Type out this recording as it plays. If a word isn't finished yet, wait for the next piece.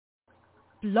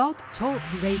Blog Talk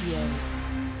Radio.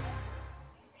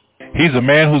 He's a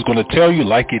man who's going to tell you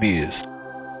like it is.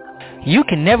 You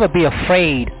can never be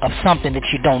afraid of something that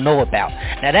you don't know about.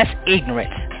 Now that's ignorance,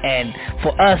 and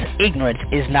for us, ignorance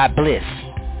is not bliss.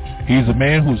 He's a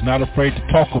man who's not afraid to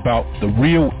talk about the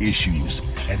real issues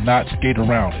and not skate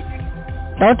around it.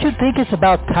 Don't you think it's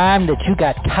about time that you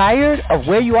got tired of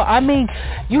where you are? I mean,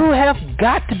 you have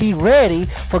got to be ready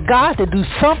for God to do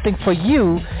something for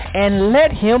you and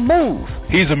let him move.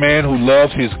 He's a man who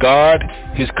loves his God,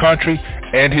 his country,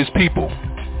 and his people.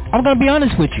 I'm going to be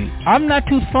honest with you. I'm not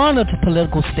too fond of the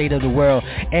political state of the world,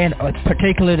 and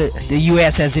particularly the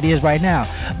U.S. as it is right now.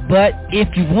 But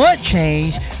if you want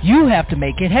change, you have to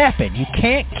make it happen. You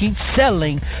can't keep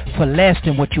settling for less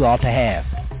than what you ought to have.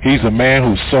 He's a man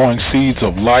who's sowing seeds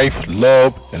of life,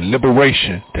 love, and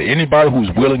liberation to anybody who's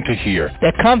willing to hear.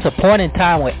 There comes a point in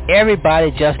time where everybody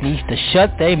just needs to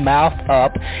shut their mouth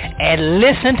up and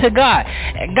listen to God.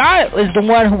 And God is the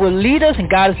one who will lead us, and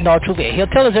God is in all truth. He'll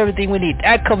tell us everything we need.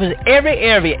 That covers every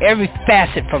area, every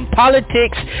facet, from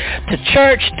politics to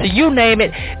church to you name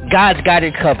it. God's got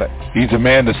it covered. He's a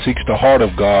man that seeks the heart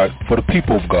of God for the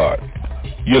people of God.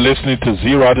 You're listening to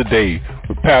Zero Today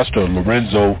with Pastor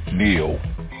Lorenzo Neal.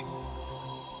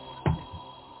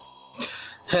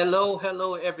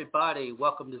 Hello, everybody.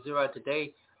 Welcome to Zero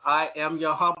Today. I am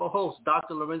your humble host,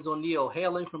 Dr. Lorenzo Neal,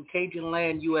 hailing from Cajun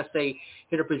Land, USA,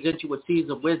 here to present you with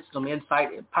seeds of wisdom,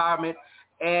 insight, empowerment,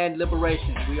 and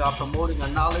liberation. We are promoting a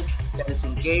knowledge that is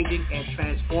engaging and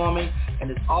transforming,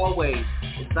 and as always,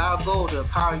 it's our goal to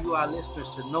empower you, our listeners,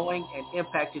 to knowing and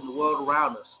impacting the world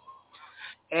around us.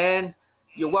 And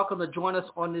you're welcome to join us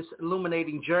on this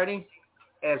illuminating journey.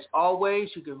 As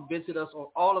always, you can visit us on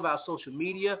all of our social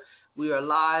media. We are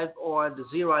live on the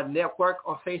Zero Network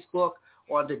on Facebook,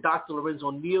 on the Dr.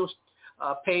 Lorenzo Neal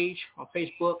page on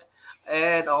Facebook,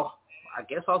 and I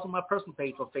guess also my personal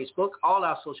page on Facebook. All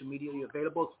our social media are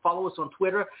available. Follow us on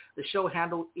Twitter. The show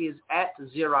handle is at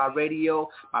Zero Radio.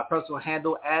 My personal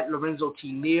handle at Lorenzo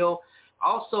T. Neal.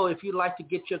 Also, if you'd like to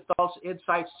get your thoughts,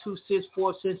 insights, 2 cents,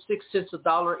 4 cents, 6 cents,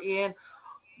 $1 in,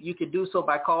 you can do so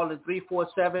by calling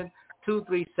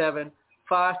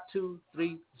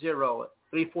 347-237-5230.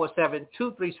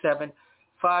 347-237-5230.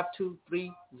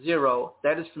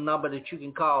 That is the number that you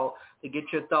can call to get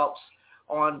your thoughts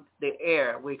on the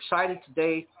air. We're excited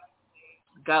today.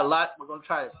 Got a lot we're going to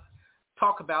try to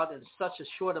talk about in such a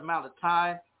short amount of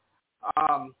time.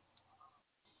 I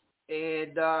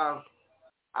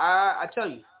tell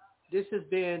you, this has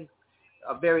been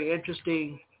a very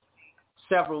interesting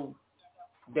several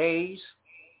days,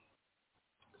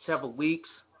 several weeks.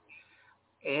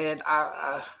 And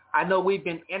I know we've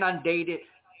been inundated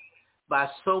by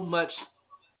so much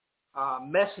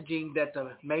messaging that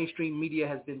the mainstream media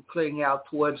has been putting out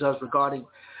towards us regarding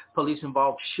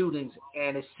police-involved shootings,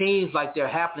 and it seems like they're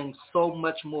happening so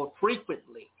much more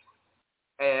frequently.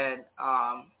 And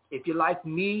if you're like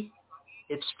me,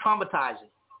 it's traumatizing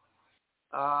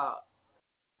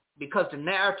because the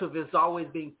narrative is always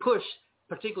being pushed,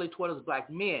 particularly toward us black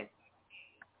men,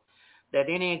 that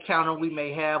any encounter we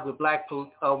may have with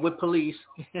with police,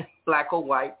 black or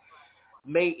white,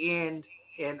 may end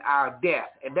in our death,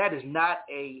 and that is not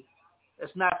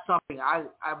something I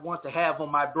want to have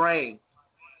on my brain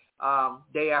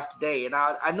day after day. And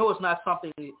I know it's not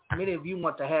something that many of you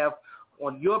want to have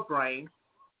on your brain,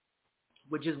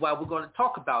 which is why we're going to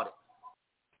talk about it.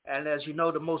 And as you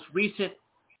know, the most recent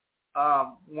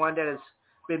one that has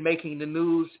been making the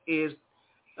news is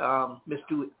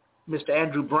Mr.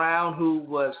 Andrew Brown, who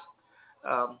was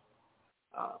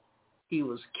he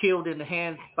was killed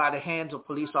by the hands of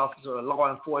police officers or law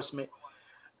enforcement,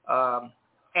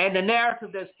 and the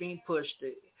narrative that's being pushed.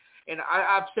 And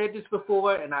I've said this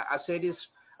before, and I say this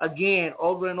again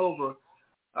over and over: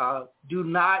 do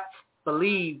not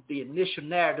believe the initial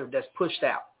narrative that's pushed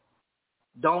out.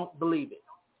 Don't believe it.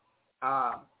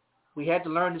 We had to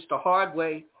learn this the hard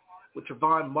way with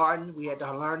Trayvon Martin. We had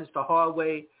to learn this the hard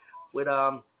way with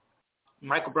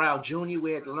Michael Brown Jr.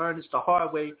 We had to learn this the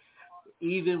hard way,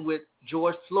 even with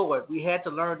George Floyd. We had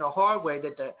to learn the hard way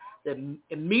that the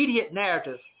immediate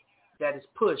narrative that is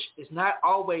pushed is not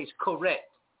always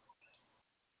correct,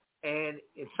 and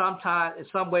in some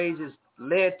ways, it's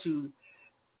led to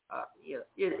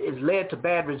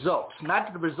bad results, not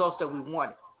to the results that we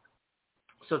wanted.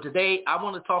 So today, I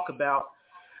want to talk about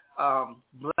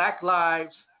Black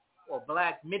Lives or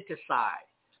Black Menticide.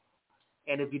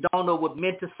 And if you don't know what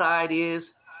Menticide is,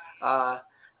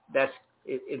 that's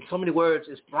in so many words,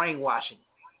 it's brainwashing.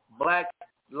 Black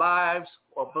lives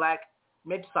or Black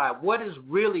Menticide. What is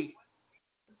really,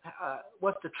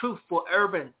 what's the truth for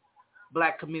urban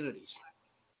Black communities?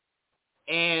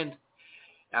 And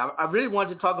I really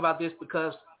wanted to talk about this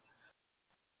because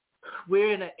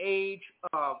we're in the age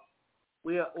of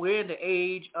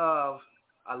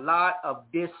a lot of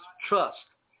distrust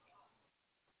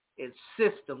in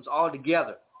systems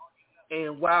altogether.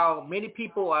 And while many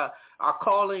people are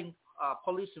calling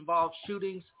police-involved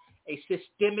shootings a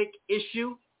systemic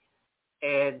issue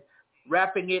and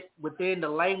wrapping it within the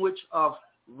language of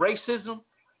racism,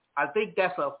 I think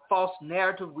that's a false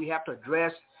narrative we have to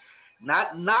address,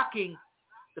 not knocking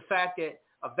the fact that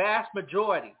a vast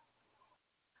majority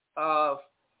of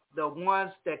the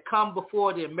ones that come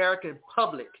before the American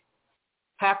public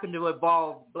happen to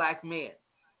involve black men,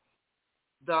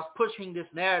 thus pushing this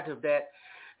narrative that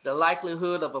the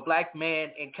likelihood of a black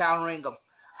man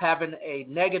having a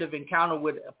negative encounter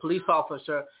with a police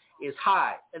officer is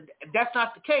high. And that's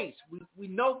not the case. We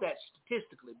know that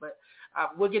statistically, but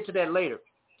we'll get to that later.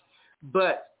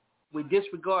 But we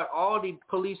disregard all the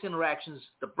police interactions,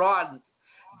 the breadth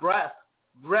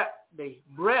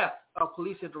of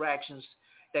police interactions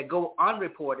that go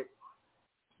unreported,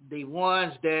 the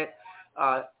ones that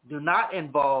do not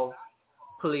involve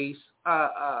police,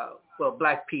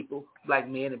 black people, black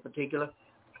men in particular,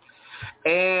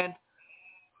 and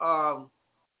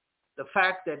the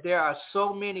fact that there are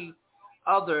so many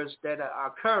others that are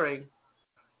occurring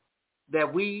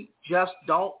that we just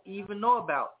don't even know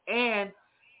about. And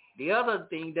the other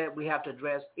thing that we have to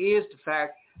address is the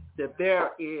fact that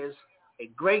there is a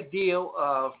great deal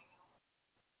of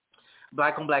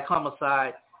black-on-black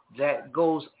homicide that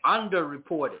goes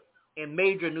underreported in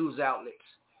major news outlets,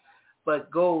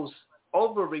 but goes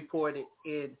overreported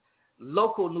in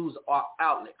local news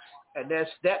outlets. And there's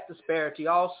that disparity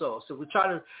also. So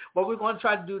what we're going to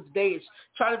try to do today is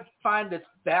try to find this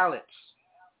balance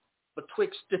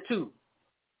betwixt the two,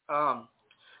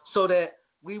 so that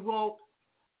we won't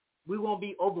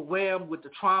be overwhelmed with the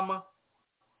trauma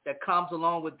that comes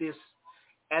along with this,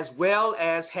 as well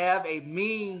as have a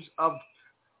means of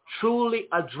truly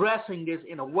addressing this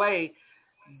in a way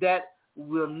that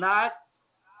will not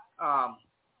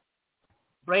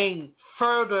bring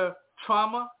further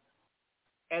trauma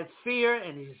and fear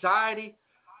and anxiety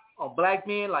on black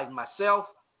men like myself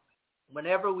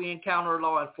whenever we encounter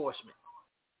law enforcement.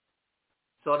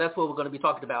 So that's what we're going to be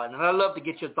talking about. And I'd love to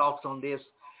get your thoughts on this.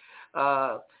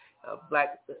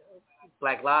 Black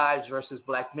lives versus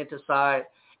black menticide.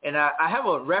 And I have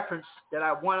a reference that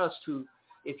I want us to,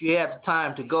 if you have the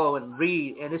time, to go and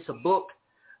read. And it's a book.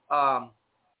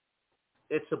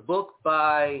 It's a book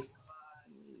by,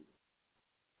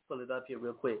 pull it up here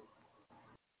real quick.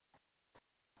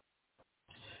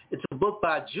 It's a book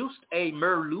by Juste A.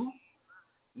 Meerloo,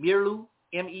 Meerloo,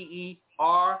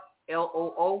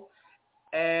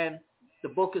 and the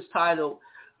book is titled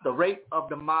The Rape of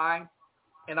the Mind.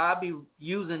 And I'll be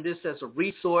using this as a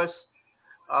resource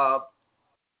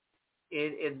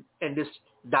in this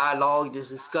dialogue, this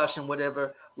discussion,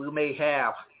 whatever we may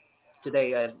have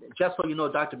today. And just so you know,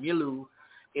 Dr. Meerloo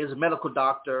is a medical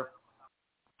doctor,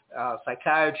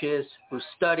 psychiatrist who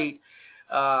studied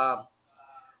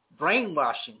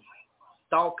brainwashing,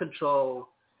 thought control,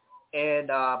 and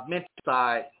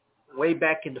menticide way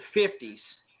back in the 50s.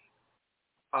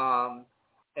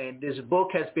 And this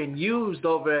book has been used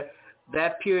over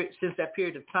that period, since that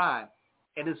period of time.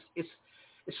 And it's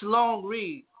a long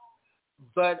read,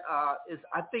 but I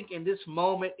think in this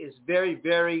moment is very,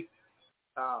 very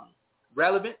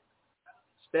relevant,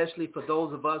 especially for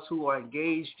those of us who are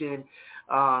engaged in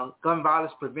gun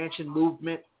violence prevention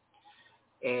movement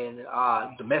and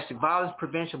domestic violence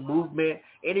prevention movement,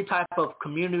 any type of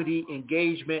community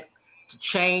engagement to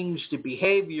change the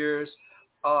behaviors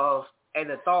of and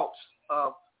the thoughts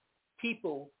of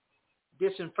people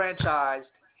disenfranchised.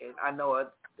 And I know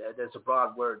there's a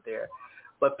broad word there,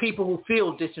 but people who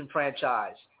feel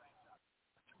disenfranchised.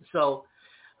 So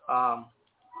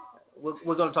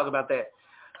we're going to talk about that.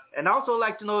 And I also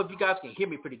like to know if you guys can hear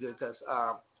me pretty good, because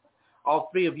all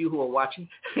three of you who are watching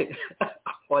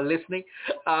or listening,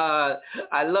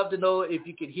 I'd love to know if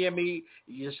you can hear me.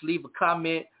 You just leave a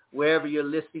comment wherever you're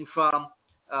listening from.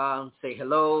 Say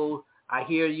hello, I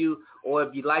hear you. Or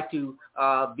if you'd like to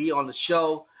be on the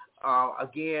show,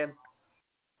 again,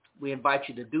 we invite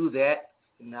you to do that.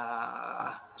 And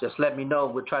just let me know.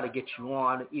 We'll try to get you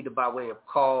on either by way of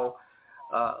call.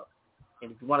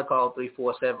 And if you want to call,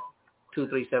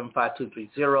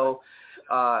 347-237-5230.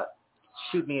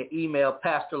 Shoot me an email,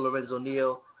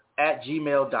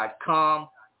 pastorlorenzoneal@gmail.com.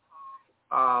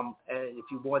 And if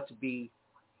you want to be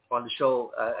on the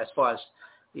show, as far as,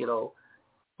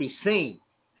 be seen.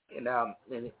 And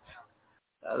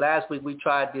last week we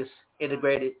tried this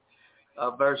integrated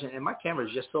version, and my camera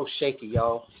is just so shaky,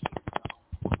 y'all.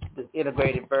 The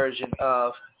integrated version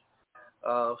of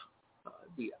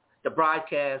the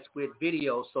broadcast with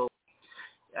video. So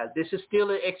this is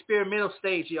still an experimental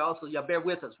stage. Y'all bear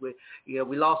with us. We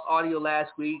lost audio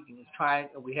last week, and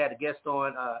we had a guest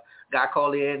on, guy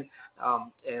called in,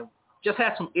 and just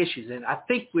had some issues. And I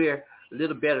think we're a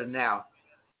little better now.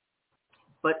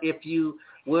 But if you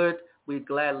would, we'd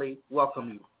gladly welcome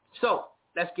you. So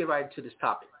let's get right into this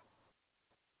topic.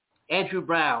 Andrew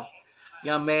Brown,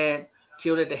 young man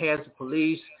killed at the hands of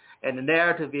police, and the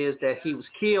narrative is that he was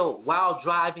killed while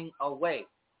driving away.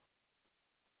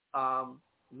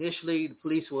 Initially, the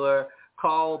police were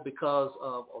called because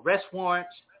of arrest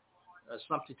warrants,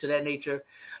 something to that nature.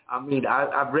 I mean,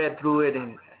 I've read through it,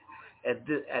 and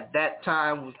at that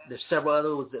time, there's several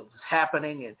others that was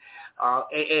happening. And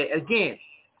again,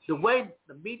 the way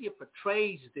the media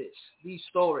portrays these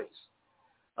stories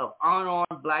of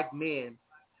unarmed black men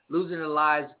losing their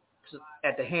lives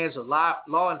at the hands of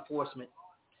law enforcement,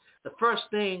 the first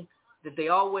thing that they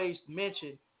always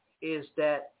mention is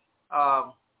that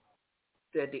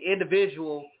that the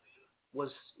individual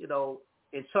was,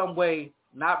 in some way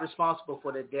not responsible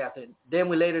for their death. And then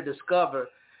we later discover,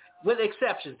 with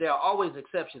exceptions, there are always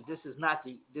exceptions. This is not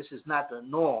the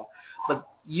norm, but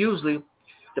usually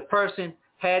the person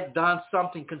had done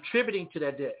something contributing to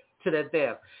their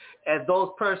death. And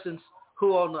those persons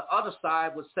who on the other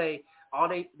side would say,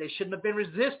 they shouldn't have been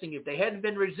resisting. If they hadn't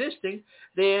been resisting,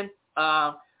 then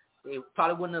they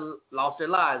probably wouldn't have lost their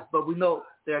lives. But we know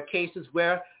there are cases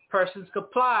where persons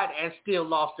complied and still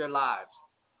lost their lives.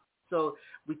 So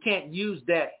we can't use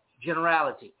that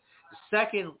generality. The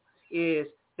second is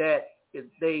that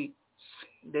they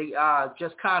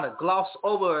just kind of gloss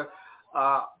over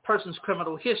person's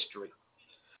criminal history.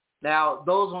 Now,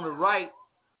 those on the right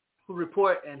who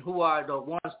report and who are the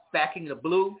ones backing the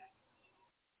blue,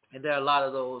 and there are a lot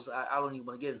of those, I don't even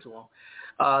want to get into them,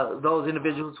 those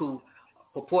individuals who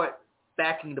purport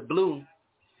backing the blue,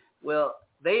 well,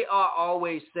 they are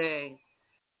always saying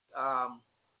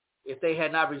if they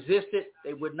had not resisted,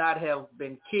 they would not have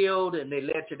been killed, and they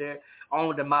led to their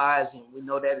own demise, and we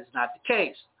know that is not the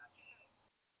case.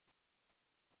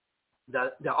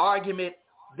 The argument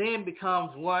then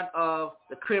becomes one of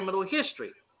the criminal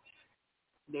history.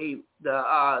 The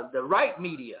right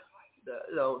media,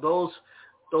 those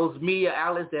media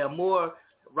outlets that are more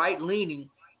right-leaning,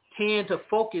 tend to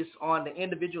focus on the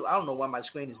individual. I don't know why my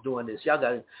screen is doing this. Y'all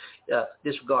got to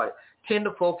disregard it. Tend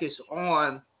to focus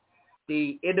on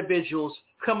the individual's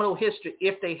criminal history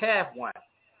if they have one.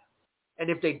 And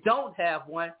if they don't have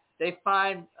one, they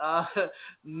find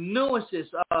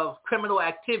nuances of criminal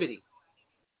activity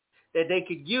that they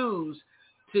could use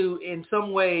to, in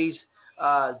some ways,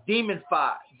 demonize,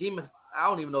 I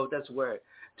don't even know if that's a word,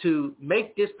 to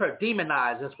make this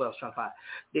demonize, that's what I was trying to find,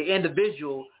 the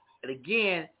individual, and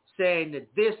again, saying that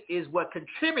this is what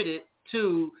contributed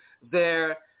to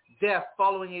their death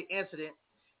following an incident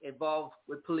involved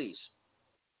with police.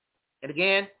 And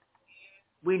again,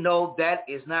 we know that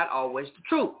is not always the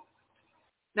truth.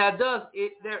 Now,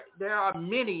 there are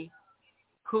many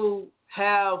who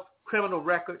have criminal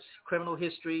records, criminal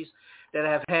histories, that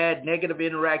have had negative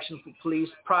interactions with police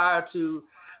prior to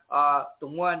the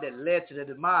one that led to the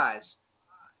demise.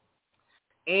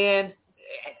 And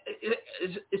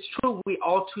it's true, we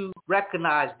ought to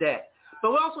recognize that.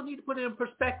 But we also need to put it in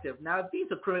perspective. Now, if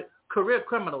these are career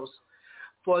criminals,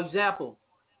 for example,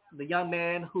 the young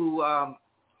man who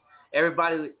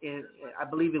everybody, I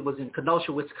believe it was in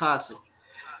Kenosha, Wisconsin,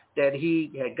 that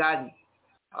he had gotten,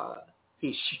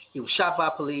 he was shot by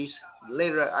police.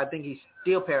 Later, I think he's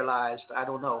still paralyzed. I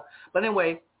don't know. But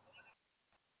anyway,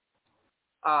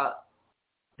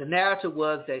 the narrative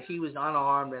was that he was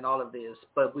unarmed and all of this,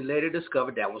 but we later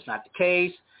discovered that was not the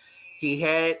case. He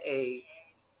had a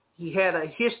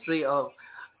history of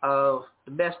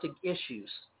domestic issues,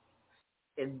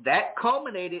 and that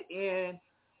culminated in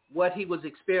what he was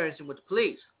experiencing with the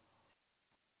police.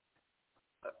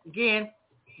 Again,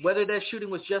 whether that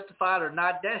shooting was justified or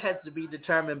not, that has to be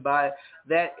determined by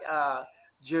that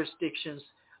jurisdiction's,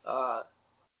 how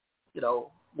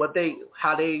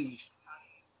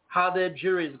the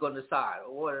jury is going to decide,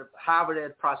 or however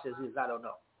that process is, I don't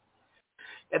know.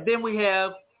 And then we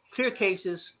have clear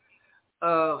cases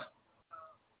of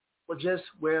just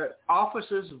where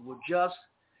officers were just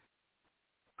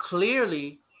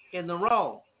clearly in the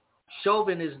wrong.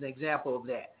 Chauvin is an example of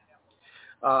that.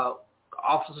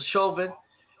 Officer Chauvin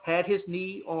had his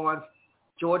knee on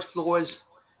George Floyd's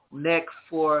neck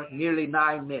for nearly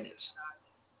 9 minutes.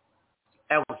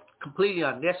 That was completely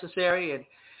unnecessary, and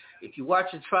if you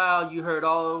watch the trial, you heard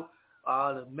all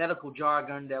the medical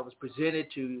jargon that was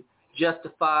presented to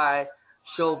justify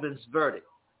Chauvin's verdict.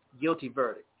 guilty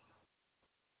verdict.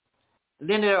 And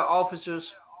then there are officers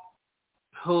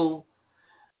who,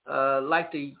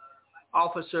 like the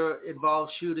officer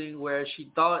involved shooting where she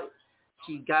thought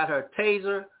she got her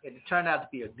taser and it turned out to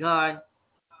be a gun.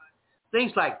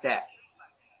 Things like that.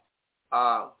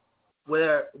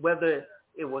 Whether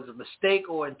it was a mistake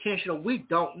or intentional, we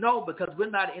don't know because we're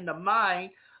not in the mind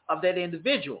of that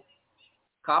individual.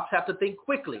 Cops have to think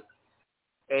quickly.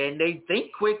 And they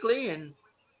think quickly and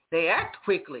they act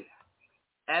quickly,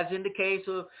 as in the case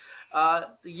of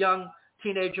the young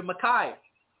teenager Micaiah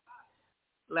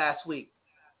last week.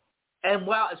 And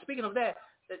speaking of that,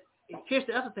 here's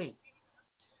the other thing.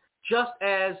 Just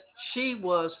as she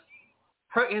was,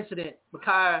 her incident,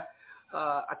 Micaiah,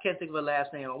 I can't think of her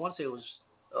last name. I want to say it was,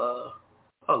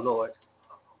 oh Lord,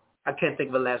 I can't think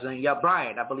of her last name. Yeah,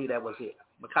 Bryant, I believe that was it.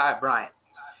 Micaiah Bryant,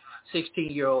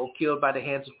 16-year-old, killed by the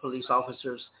hands of police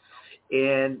officers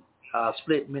in a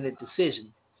split-minute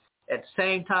decision. At the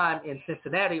same time in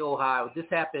Cincinnati, Ohio, this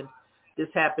happened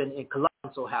in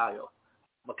Columbus, Ohio,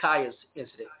 Micaiah's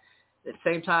incident. At the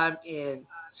same time in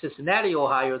Cincinnati,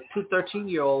 Ohio, two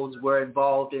 13-year-olds were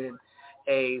involved in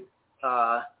a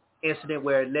incident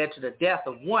where it led to the death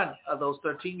of one of those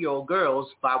 13-year-old girls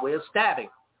by way of stabbing.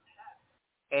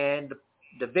 And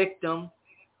the victim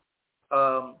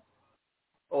or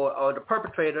the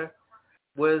perpetrator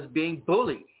was being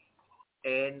bullied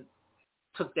and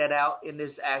took that out in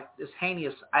this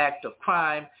heinous act of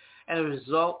crime. And as a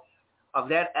result of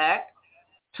that act,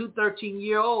 two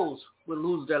 13-year-olds will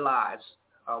lose their lives.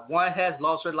 One has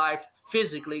lost her life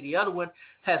physically. The other one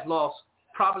has lost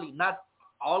probably not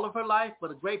all of her life, but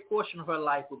a great portion of her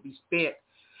life will be spent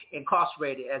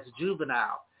incarcerated as a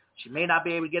juvenile. She may not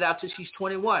be able to get out till she's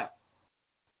 21,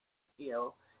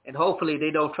 and hopefully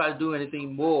they don't try to do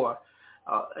anything more,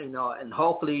 and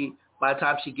hopefully by the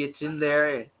time she gets in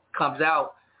there and comes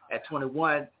out at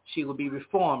 21, she will be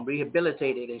reformed,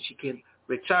 rehabilitated, and she can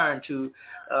return to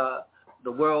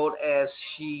the world as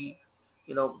she,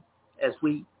 as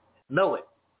we know it.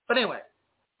 But anyway,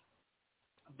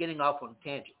 I'm getting off on a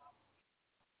tangent.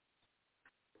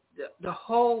 The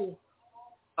whole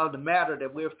of the matter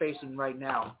that we're facing right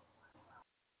now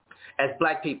as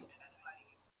black people,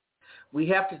 we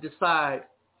have to decide,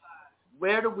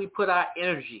 where do we put our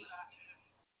energy?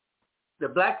 The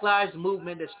Black Lives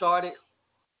Movement that started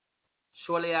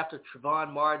shortly after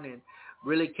Trayvon Martin and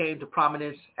really came to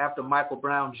prominence after Michael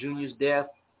Brown Jr.'s death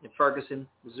in Ferguson,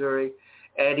 Missouri,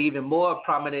 and even more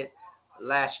prominent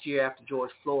last year after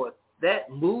George Floyd. That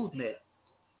movement,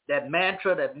 that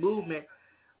mantra, that movement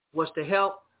was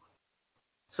to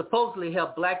supposedly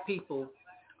help black people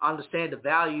understand the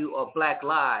value of black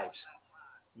lives,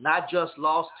 not just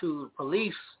lost to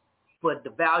police, but the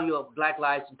value of black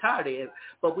lives entirely.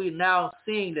 But we're now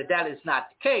seeing that is not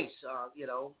the case.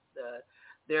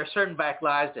 There are certain black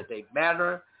lives that they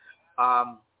matter,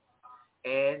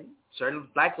 and certain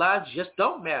black lives just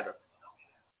don't matter.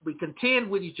 We contend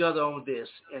with each other on this,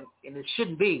 and it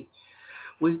shouldn't be.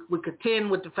 We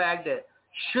contend with the fact that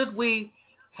should we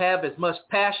have as much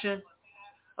passion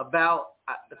about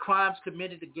the crimes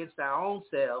committed against our own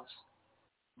selves,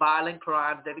 violent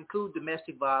crimes that include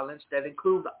domestic violence, that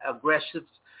include aggressive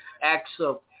acts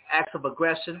of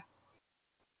aggression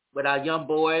with our young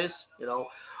boys,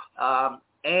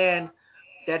 and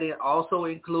that it also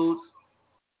includes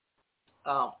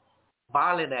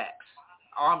violent acts,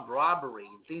 armed robbery,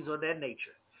 and things of that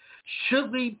nature.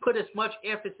 Should we put as much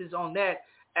emphasis on that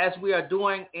as we are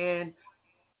doing in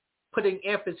putting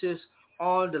emphasis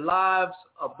on the lives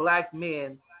of black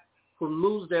men who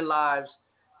lose their lives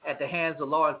at the hands of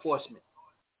law enforcement?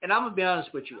 And I'm going to be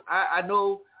honest with you. I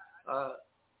know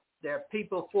there are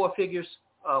people, figures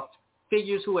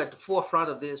who are at the forefront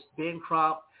of this: Ben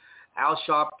Crump, Al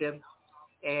Sharpton,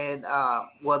 and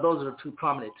those are the two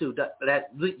prominent too.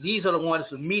 These are the ones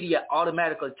the media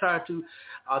automatically turn to.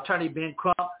 Attorney Ben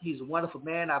Crump, he's a wonderful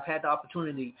man. I've had the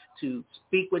opportunity to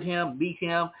speak with him, meet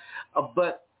him,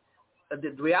 but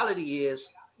the reality is,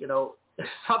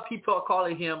 some people are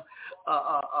calling him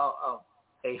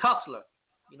a hustler.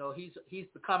 He's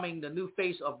becoming the new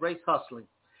face of race hustling,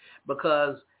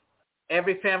 because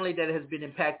every family that has been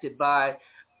impacted by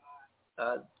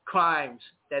crimes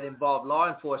that involve law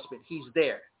enforcement, he's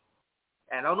there.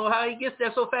 And I don't know how he gets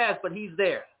there so fast, but he's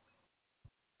there.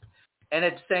 And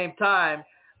at the same time,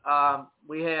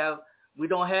 we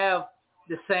don't have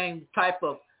the same type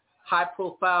of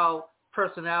high-profile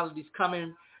personalities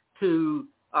coming to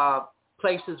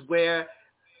places where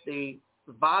the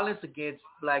violence against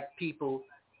black people,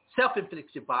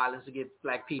 self-inflicted violence against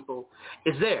black people,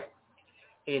 is there.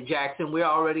 in Jackson. We're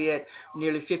already at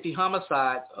nearly 50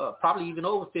 homicides, probably even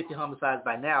over 50 homicides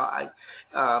by now.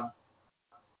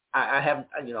 I haven't,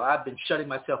 I've been shutting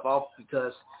myself off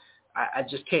because I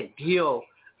just can't deal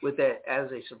with that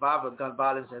as a survivor of gun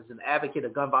violence, as an advocate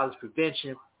of gun violence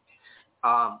prevention.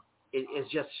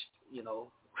 It's just,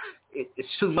 it's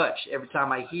too much. Every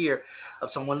time I hear of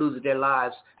someone losing their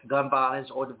lives, gun violence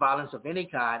or the violence of any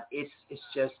kind, it's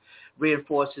just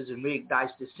reinforces and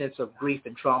reignites this sense of grief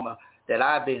and trauma that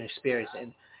I've been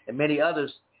experiencing and many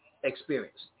others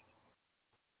experience.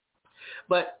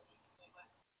 But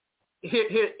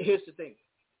here's the thing.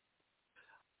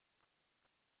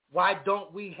 Why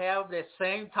don't we have that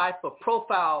same type of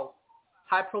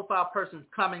high-profile person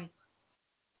coming?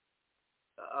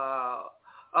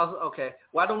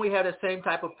 Why don't we have the same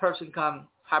type of person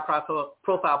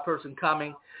high-profile person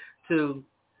coming to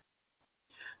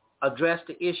address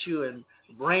the issue and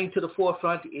bring to the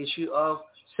forefront the issue of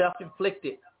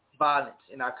self-inflicted violence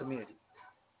in our community?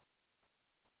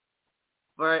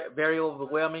 Very, very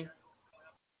overwhelming.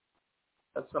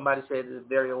 Somebody said it's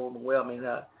very overwhelming.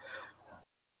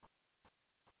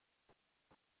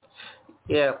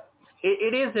 Yeah,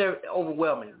 it is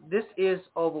overwhelming. This is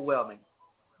overwhelming.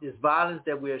 This violence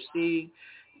that we're seeing,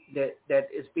 that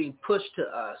is being pushed to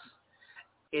us,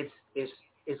 it's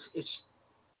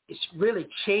really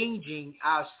changing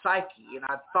our psyche and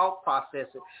our thought process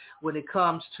when it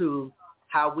comes to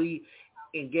how we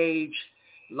engage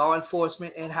law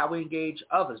enforcement and how we engage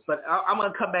others. But I'm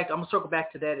going to come back. I'm going to circle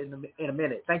back to that in a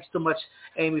minute. Thanks so much,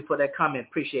 Amy, for that comment.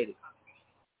 Appreciate it.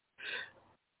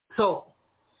 So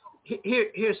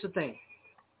here's the thing.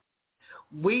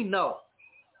 We know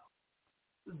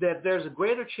that there's a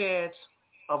greater chance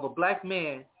of a black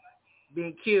man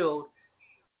being killed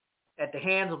at the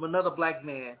hands of another black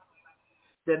man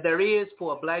than there is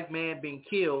for a black man being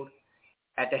killed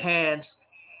at the hands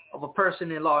of a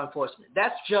person in law enforcement.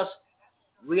 That's just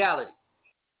reality.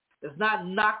 It's not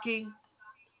knocking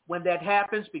when that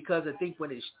happens, because I think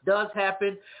when it does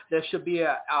happen, there should be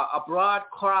a broad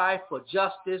cry for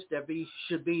justice.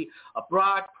 Should be a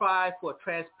broad cry for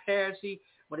transparency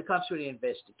when it comes to the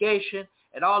investigation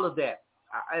and all of that.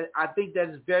 I think that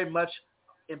is very much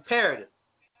imperative.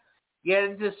 Yet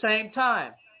at the same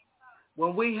time,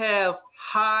 when we have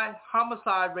high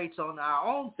homicide rates on our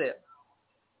own self,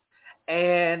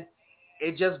 and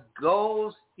it just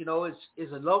goes,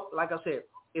 like I said,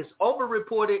 it's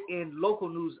overreported in local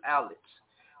news outlets.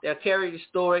 They'll carry the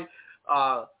story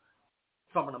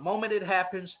from the moment it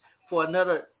happens for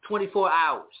another 24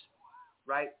 hours,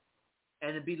 right?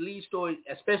 And it'd be the lead story,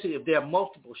 especially if there are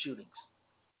multiple shootings.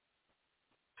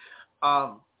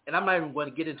 And I'm not even going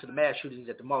to get into the mass shootings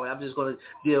at the moment. I'm just going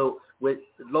to deal with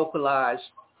localized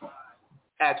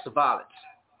acts of violence.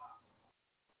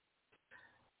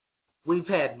 We've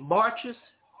had marches,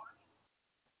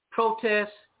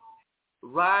 protests,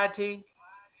 rioting,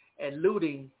 and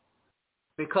looting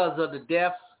because of the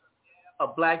deaths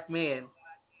of black men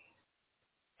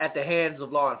at the hands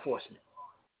of law enforcement.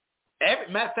 Matter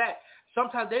of fact,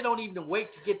 sometimes they don't even wait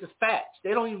to get the facts.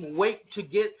 They don't even wait to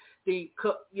get the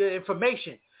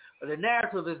information. The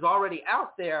narrative is already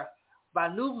out there by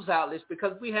news outlets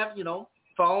because we have,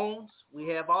 phones. We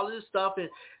have all of this stuff, and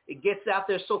it gets out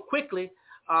there so quickly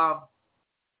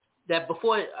that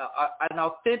before an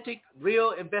authentic,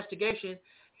 real investigation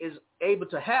is able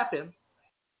to happen,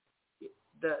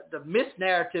 the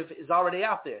misnarrative is already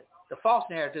out there. The false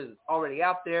narrative is already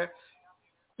out there.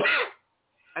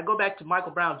 I go back to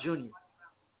Michael Brown Jr.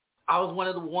 I was one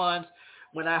of the ones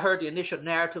when I heard the initial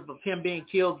narrative of him being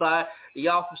killed by the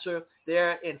officer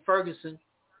there in Ferguson,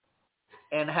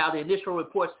 and how the initial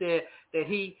report said that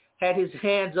he had his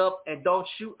hands up and don't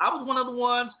shoot. I was one of the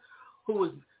ones who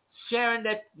was sharing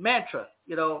that mantra,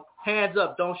 hands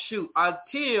up, don't shoot,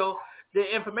 until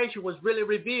the information was really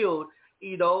revealed,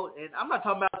 and I'm not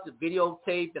talking about the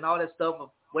videotape and all that stuff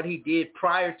of what he did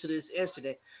prior to this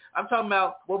incident. I'm talking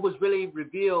about what was really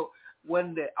revealed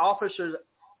when the officer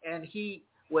and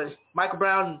Michael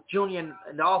Brown Jr. and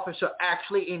the officer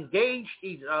actually engaged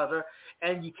each other,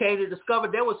 and you came to discover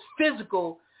there was a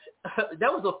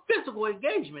physical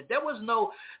engagement. There was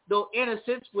no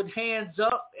innocence with hands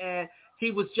up and he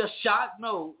was just shot.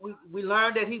 No, we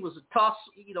learned that he was a toss.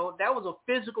 That was a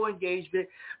physical engagement.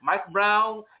 Michael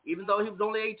Brown, even though he was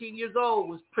only 18 years old,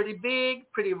 was pretty big,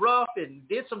 pretty rough, and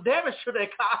did some damage to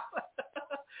that cop.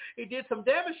 He did some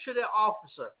damage to that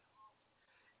officer.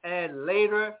 And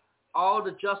later, all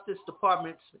the justice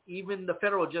departments, even the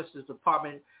federal justice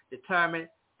department, determined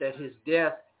that his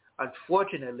death,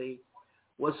 unfortunately,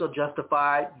 was a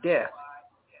justified death.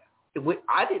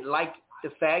 I didn't like the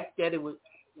fact that it was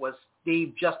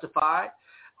deemed justified.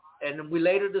 And we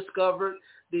later discovered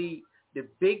the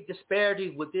big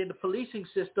disparities within the policing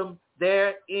system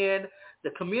there in the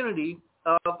community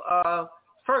of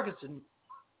Ferguson.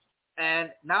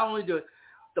 And not only the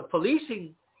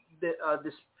policing, the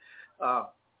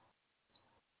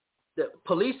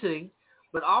policing,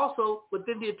 but also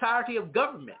within the entirety of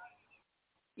government.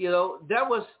 You know, there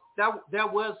was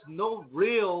no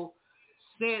real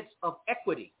sense of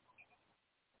equity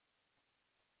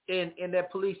in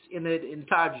that police, in the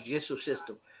entire judicial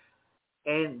system.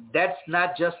 And that's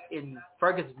not just in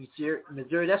Ferguson,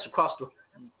 Missouri. That's across the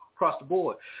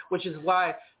board, which is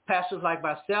why pastors like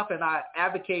myself and I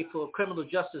advocate for criminal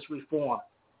justice reform.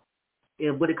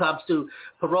 And when it comes to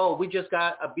parole, we just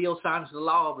got a bill signed into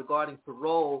law regarding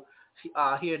parole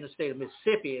here in the state of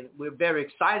Mississippi, and we're very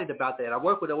excited about that. I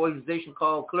work with an organization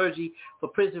called Clergy for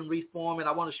Prison Reform, and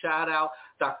I want to shout out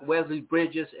Dr. Wesley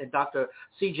Bridges and Dr.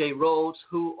 C.J. Rhodes,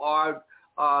 who are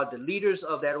the leaders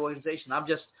of that organization. I'm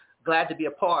just glad to be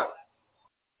a part.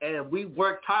 And we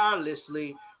work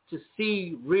tirelessly to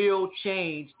see real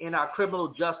change in our criminal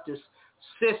justice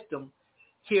system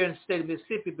here in the state of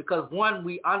Mississippi because, one,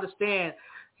 we understand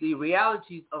the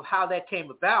realities of how that came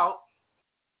about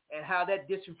and how that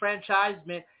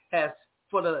disenfranchisement has,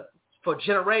 for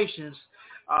generations,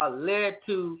 led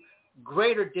to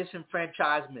greater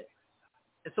disenfranchisement.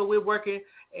 And so we're working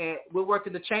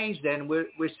to change that, and we're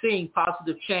seeing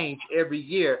positive change every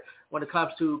year when it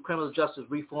comes to criminal justice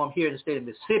reform here in the state of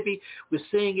Mississippi. We're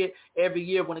seeing it every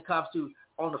year when it comes to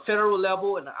on the federal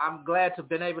level, and I'm glad to have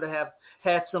been able to have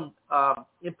had some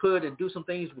input and do some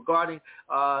things regarding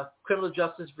criminal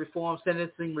justice reform,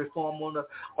 sentencing reform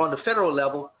on the federal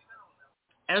level.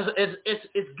 And it's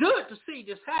good to see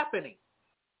this happening,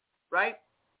 right?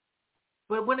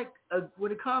 But when it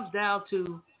comes down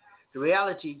to the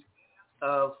reality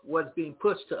of what's being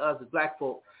pushed to us as black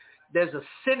folk, there's a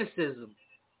cynicism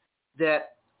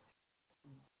that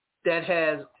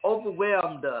has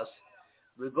overwhelmed us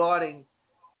regarding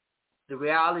the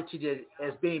reality that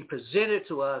is being presented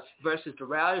to us versus the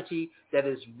reality that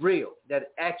is real,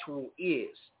 that actual is.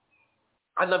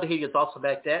 I'd love to hear your thoughts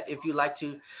about that. If you'd like to,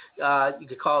 you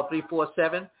can call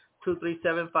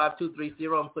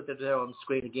 347-237-5230 and put that there on the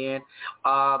screen again.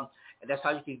 And that's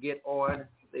how you can get on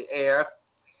the air.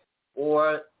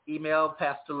 Or email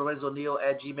Pastor Lorenzo Neal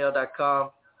at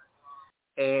gmail.com.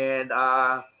 And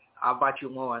I'll invite you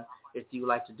on if you would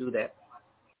like to do that.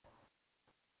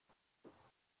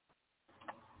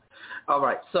 All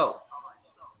right, so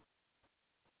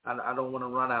I don't want to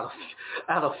run out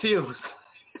of fumes.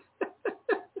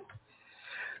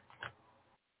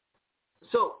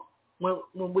 So when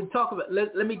we talk about,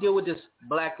 let me deal with this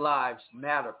Black Lives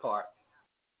Matter part,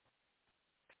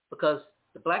 because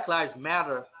the Black Lives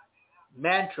Matter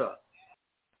mantra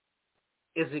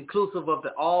is inclusive of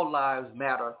the All Lives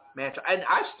Matter mantra. And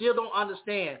I still don't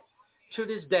understand to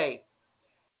this day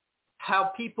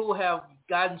how people have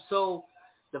gotten so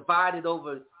divided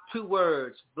over two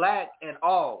words, black and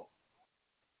all.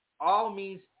 All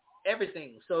means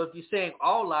everything. So if you're saying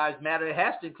all lives matter, it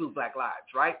has to include black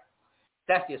lives, right?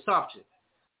 That's the assumption.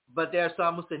 But there are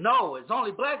some who say, no, it's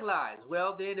only black lives.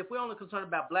 Well, then if we're only concerned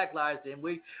about black lives, then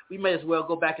we may as well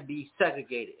go back and be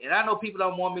segregated. And I know people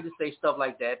don't want me to say stuff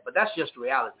like that, but that's just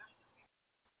reality.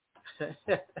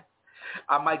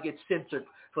 I might get censored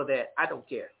for that. I don't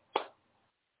care.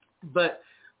 But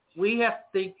we have to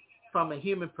think from a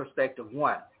human perspective,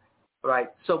 one, right?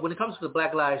 So when it comes to the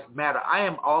Black Lives Matter, I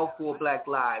am all for black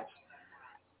lives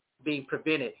being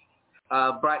prevented,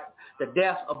 the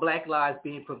death of black lives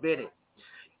being prevented.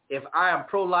 If I am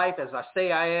pro-life, as I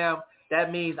say I am,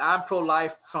 that means I'm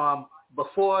pro-life from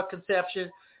before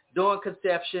conception,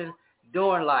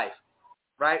 during life,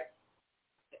 right?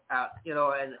 I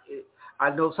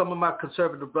know some of my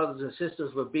conservative brothers and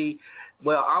sisters would be,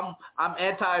 well, I'm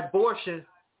anti-abortion,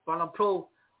 but I'm pro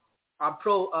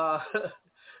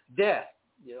death.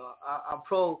 I'm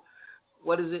pro,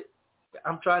 what is it?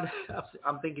 I'm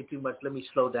thinking too much. Let me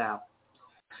slow down.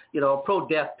 Pro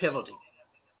death penalty.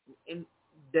 And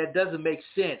that doesn't make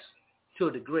sense to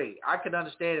a degree. I can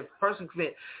understand if a person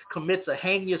commits a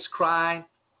heinous crime,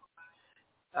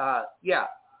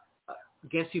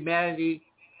 against humanity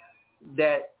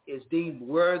that is deemed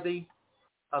worthy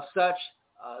of such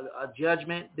a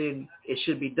judgment, then it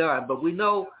should be done. But we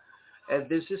know, as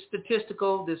this is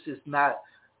statistical, this is not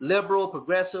liberal,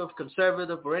 progressive,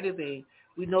 conservative, or anything.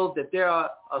 We know that there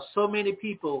are so many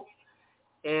people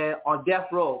on death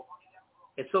row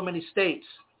in so many states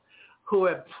who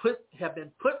have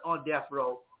been put on death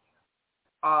row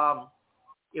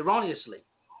erroneously.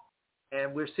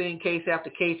 And we're seeing case after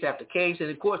case after case. And,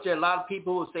 of course, there are a lot of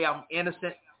people who say I'm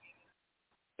innocent.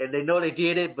 and they know they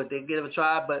did it, but they give it a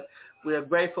try. But we are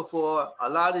grateful for a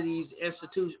lot of these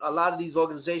institutions, a lot of these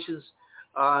organizations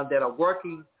that are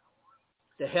working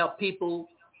to help people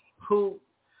who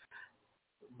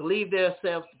believe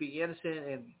themselves to be innocent,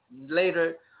 and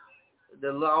later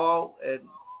the law and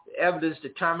evidence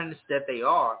determines that they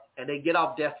are, and they get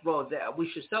off death row. That we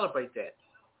should celebrate that.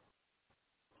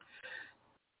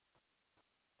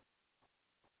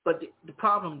 But the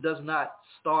problem does not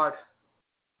start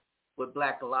with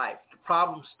Black life. The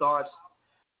problem starts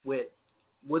with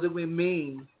what do we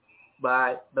mean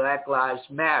by Black Lives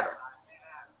Matter?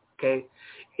 Okay,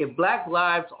 if Black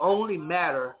lives only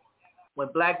matter when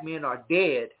Black men are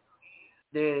dead,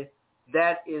 then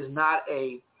that is not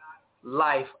a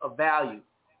life of value,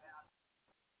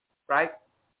 right?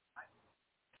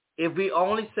 If we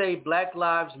only say Black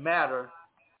Lives Matter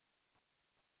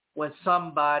when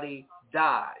somebody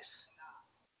dies,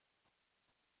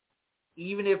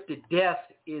 even if the death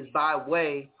is by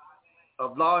way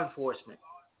of law enforcement,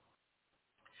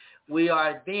 we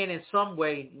are then in some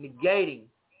way negating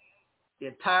the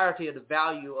entirety of the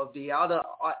value of the other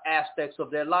aspects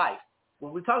of their life.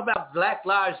 When we talk about Black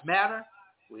Lives Matter,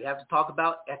 we have to talk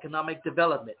about economic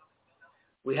development.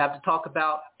 We have to talk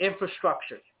about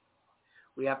infrastructure.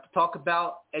 We have to talk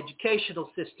about educational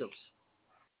systems.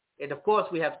 And of course,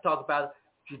 we have to talk about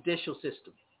judicial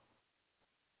systems.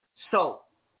 So,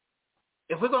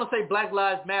 if we're going to say Black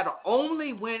Lives Matter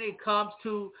only when it comes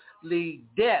to the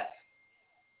death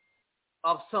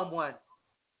of someone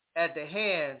at the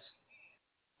hands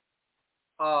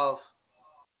of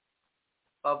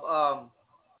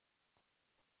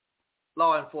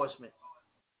law enforcement,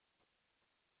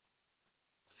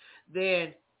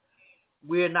 then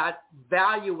we're not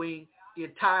valuing the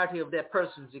entirety of that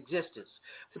person's existence,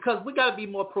 because we got to be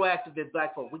more proactive than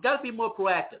Black folk. We got to be more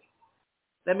proactive.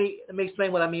 Let me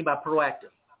explain what I mean by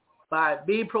proactive. By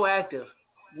being proactive,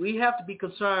 we have to be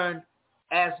concerned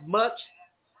as much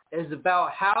as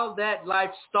about how that life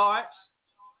starts,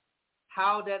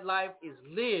 how that life is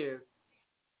lived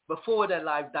before that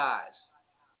life dies.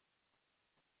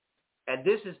 And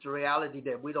this is the reality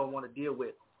that we don't want to deal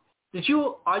with.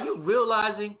 Are you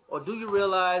realizing, or do you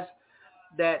realize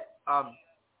that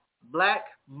Black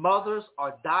mothers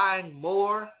are dying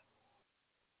more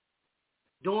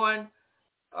during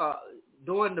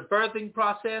the birthing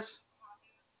process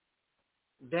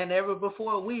than ever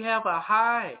before? We have a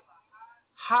high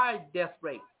death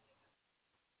rate.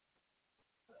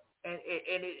 And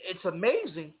it's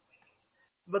amazing,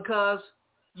 because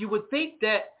you would think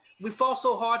that we fought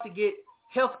so hard to get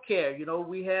health care. You know,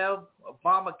 we have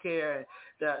Obamacare.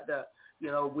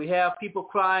 We have people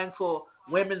crying for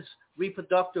women's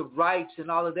reproductive rights and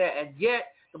all of that. And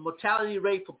yet the mortality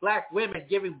rate for Black women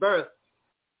giving birth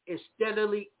is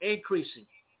steadily increasing.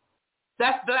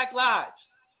 That's Black lives.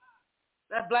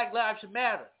 That Black lives should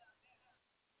matter.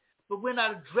 But we're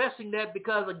not addressing that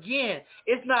because, again,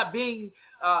 it's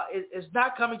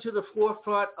not coming to the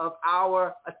forefront of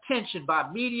our attention by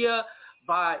media,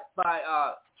 by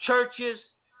churches,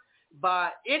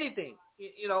 by anything.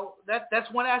 You know, that's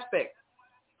one aspect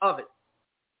of it.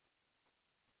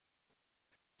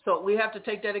 So we have to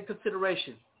take that in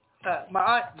consideration. My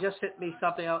aunt just sent me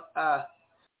something.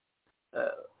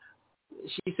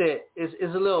 She said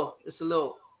it's a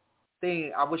little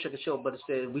thing I wish I could show, but it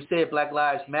said, we said Black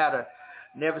Lives Matter,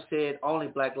 never said only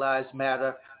Black Lives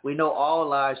Matter. We know all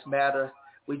lives matter.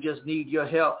 We just need your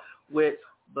help with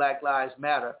Black Lives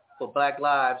Matter, for Black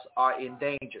lives are in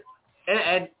danger.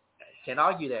 And can't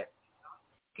argue that.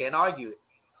 Can't argue it.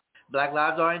 Black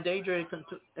lives are in danger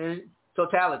in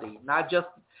totality, not just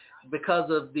because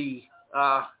of the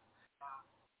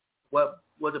what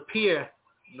would appear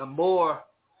the more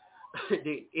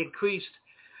the increased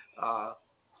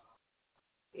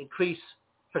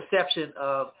perception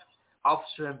of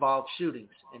officer-involved shootings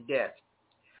and deaths.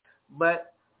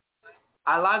 But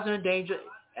our lives are in danger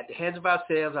at the hands of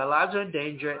ourselves. Our lives are in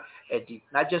danger at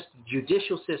not just the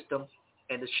judicial system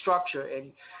and the structure.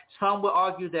 And some will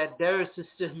argue that there is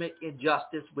systemic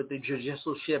injustice with the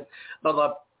judicial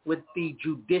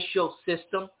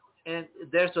system. And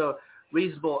there's a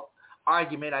reasonable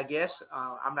argument, I guess.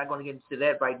 I'm not going to get into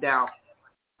that right now.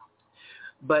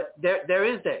 But there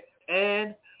is that.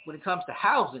 And when it comes to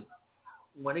housing,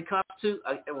 when it comes to,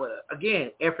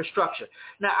 again, infrastructure.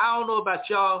 Now, I don't know about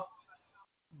y'all,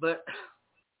 but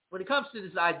when it comes to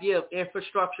this idea of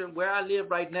infrastructure, where I live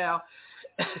right now,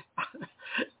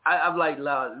 I'm like,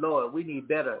 Lord, we need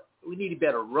better. We need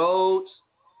better roads.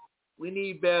 We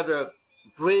need better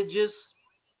bridges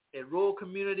in rural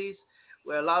communities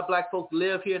where a lot of Black folks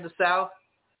live here in the South.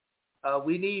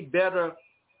 We need better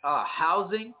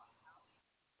housing.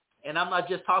 And I'm not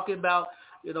just talking about,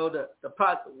 the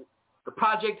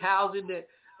project housing that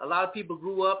a lot of people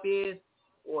grew up in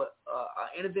or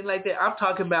anything like that. I'm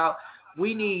talking about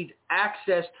we need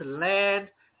access to land,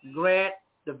 grant,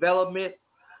 development,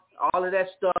 all of that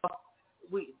stuff.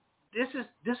 This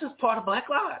is part of Black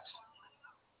lives,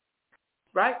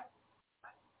 right?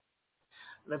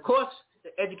 And of course, the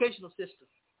educational system.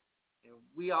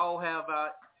 We all have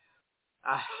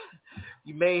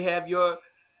you may have your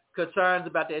concerns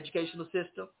about the educational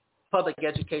system, public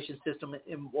education system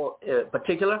in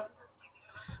particular.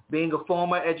 Being a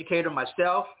former educator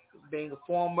myself, if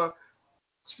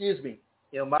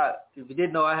you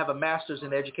didn't know, I have a master's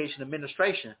in education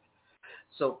administration.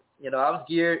 So, I was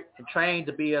geared and trained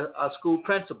to be a school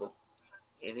principal.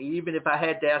 And even if I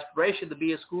had the aspiration to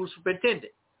be a school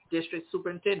superintendent, district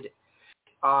superintendent.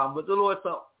 But the Lord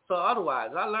saw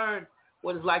otherwise. I learned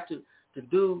what it's like to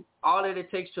do all that it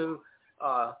takes to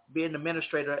be an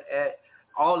administrator at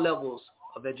all levels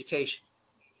of education.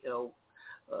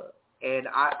 And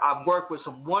I've worked with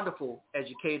some wonderful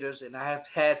educators, and I have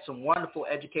had some wonderful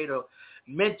educator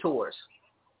mentors.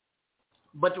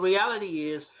 But the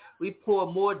reality is we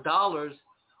pour more dollars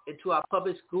into our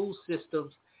public school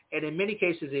systems, and in many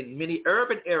cases, in many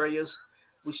urban areas,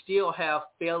 we still have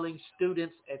failing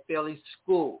students and failing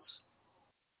schools.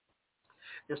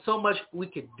 There's so much we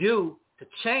could do to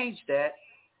change that,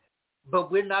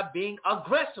 but we're not being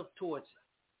aggressive towards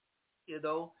it.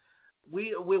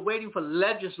 We're waiting for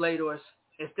legislators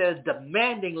instead of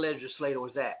demanding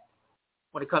legislators act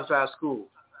when it comes to our schools,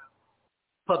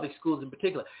 public schools in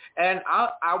particular. And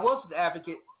I was an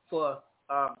advocate for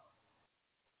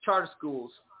charter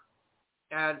schools,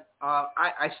 and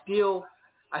I still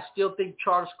think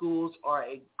charter schools are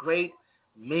a great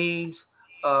means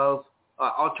of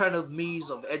alternative means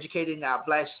of educating our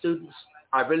Black students.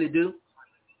 I really do.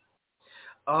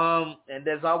 And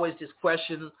there's always this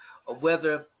question of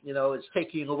whether, it's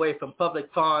taking away from public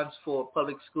funds for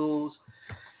public schools.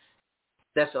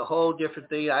 That's a whole different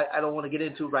thing I don't want to get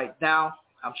into right now.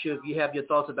 I'm sure if you have your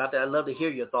thoughts about that, I'd love to hear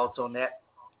your thoughts on that.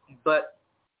 But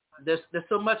there's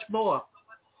so much more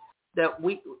that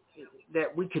we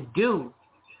could do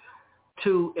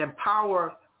to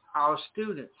empower our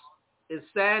students. It's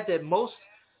sad that most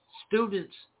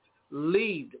students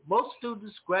leave. Most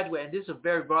students graduate, and this is a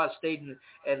very broad statement,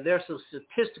 and there's some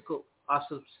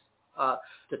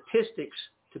statistics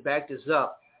to back this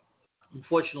up.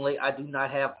 Unfortunately, I do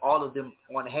not have all of them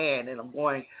on hand, and I'm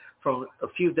going from a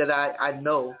few that I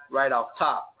know right off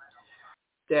top.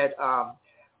 That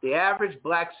the average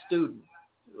Black student,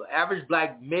 the average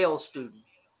Black male student,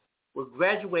 will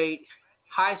graduate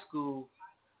high school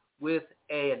with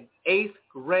an 8th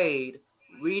grade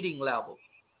reading level.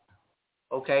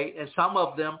 Okay, and some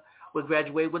of them will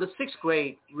graduate with a 6th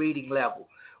grade reading level,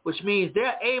 which means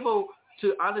they're able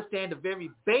to understand the very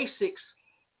basics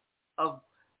of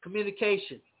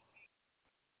communication,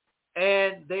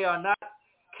 and they are not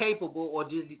capable, or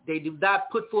they do not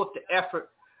put forth the effort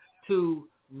to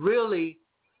really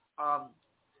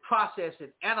process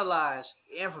and analyze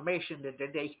the information that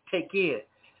they take in.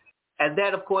 And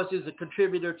that, of course, is a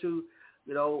contributor to,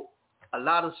 a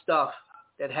lot of stuff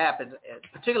that happens,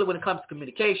 particularly when it comes to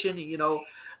communication.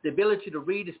 The ability to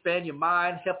read, expand your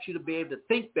mind, helps you to be able to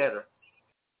think better.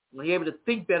 When you're able to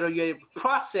think better, you're able to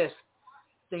process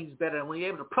things better. And when you're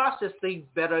able to process things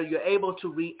better, you're able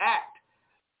to react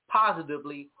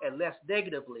positively and less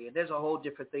negatively. And there's a whole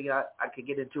different thing I could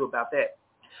get into about that.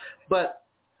 But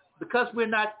because we're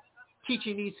not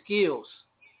teaching these skills,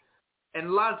 and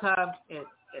a lot of times, and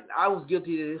I was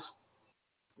guilty of this,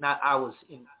 not I was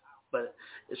in, but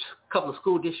it's a couple of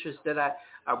school districts that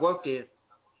I worked in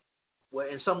were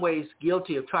in some ways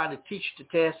guilty of trying to teach the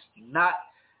test, not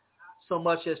so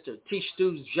much as to teach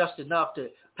students just enough to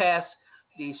pass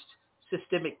these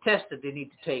systemic tests that they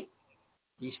need to take,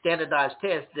 these standardized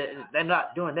tests. They're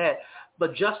not doing that,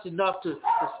 but just enough to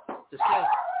say,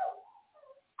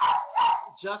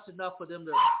 just enough for them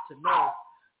to know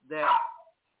that,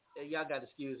 y'all got to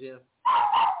excuse him,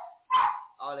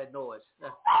 all that noise.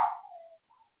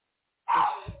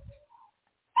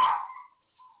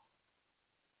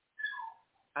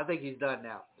 I think he's done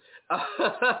now.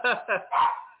 I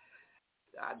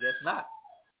guess not.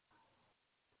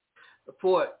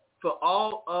 For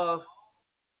all of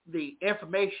the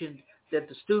information that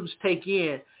the students take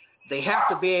in, they have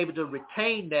to be able to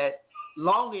retain that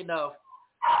long enough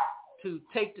to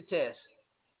take the test,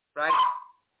 right?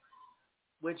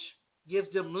 Which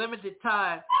gives them limited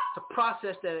time to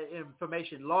process that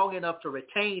information long enough to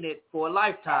retain it for a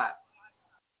lifetime,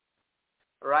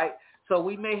 right? So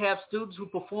we may have students who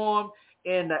perform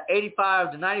in the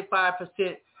 85 to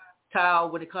 95% tile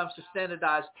when it comes to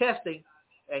standardized testing,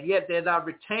 and yet they're not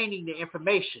retaining the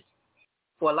information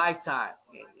for a lifetime.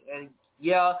 And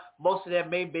yeah, most of that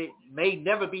may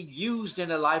never be used in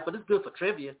their life, but it's good for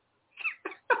trivia.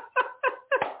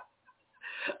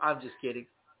 I'm just kidding.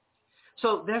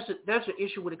 So there's an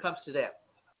issue when it comes to that.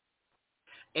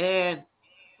 And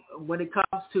when it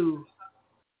comes to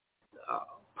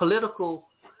political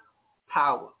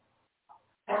power,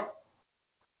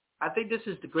 I think this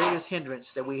is the greatest hindrance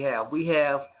that we have. We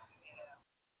have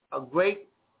a great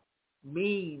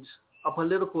means of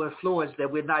political influence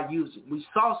that we're not using. We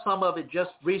saw some of it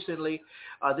just recently,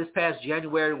 this past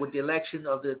January, with the election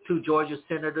of the 2 Georgia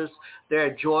senators there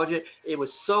in Georgia. It was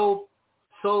so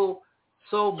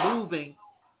moving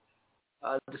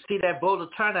to see that voter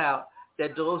turnout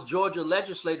that those Georgia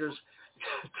legislators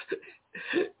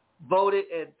voted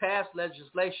and passed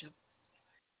legislation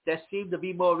that seemed to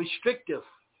be more restrictive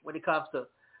when it comes to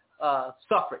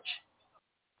suffrage.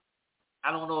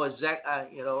 I don't know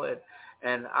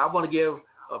and I want to give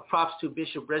props to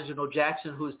Bishop Reginald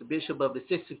Jackson, who is the bishop of the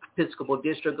 6th Episcopal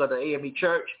District of the AME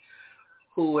Church,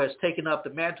 who has taken up the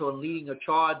mantle and leading a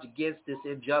charge against this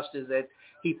injustice that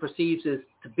he perceives it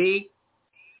to be.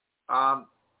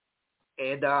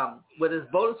 Whether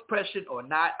it's voter suppression or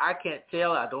not, I can't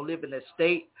tell. I don't live in that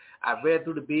state. I've read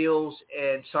through the bills,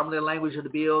 and some of the language of the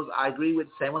bills I agree with.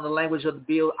 Some of the language of the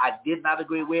bill I did not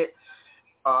agree with.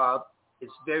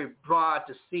 It's very broad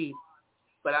to see,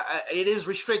 but it is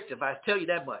restrictive. I tell you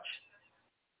that much.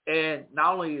 And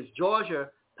not only is Georgia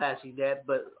passing that,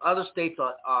 but other states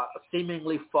are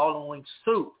seemingly following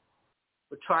suit.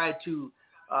 We're trying to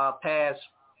pass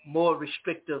more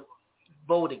restrictive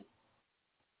voting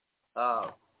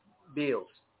bills.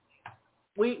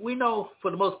 We know for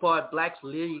the most part blacks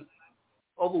lead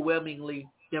overwhelmingly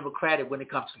Democratic when it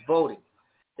comes to voting.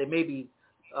 They may be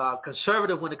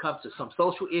conservative when it comes to some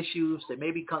social issues. They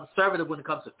may be conservative when it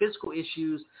comes to physical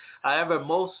issues. However,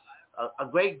 a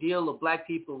great deal of black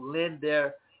people lend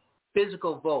their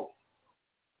physical vote,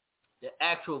 their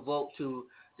actual vote, to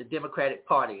the Democratic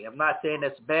Party. I'm not saying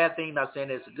that's a bad thing, not saying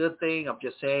that's a good thing. I'm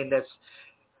just saying that's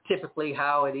typically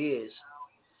how it is,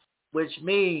 which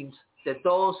means that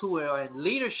those who are in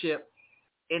leadership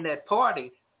in that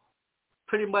party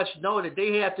pretty much know that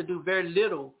they have to do very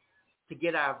little to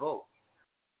get our vote.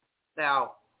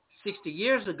 Now, 60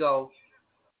 years ago,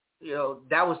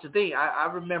 that was the thing. I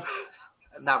remember,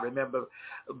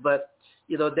 but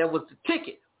there was the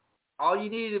ticket. All you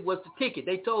needed was the ticket.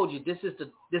 They told you this is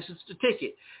the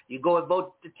ticket. You go and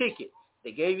vote the ticket.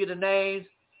 They gave you the names.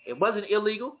 It wasn't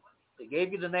illegal. They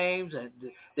gave you the names, and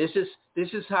this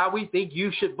is how we think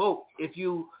you should vote if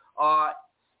you are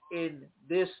in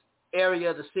this area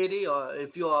of the city, or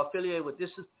if you are affiliated with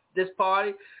this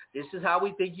party. This is how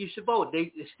we think you should vote.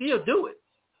 They still do it.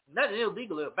 Nothing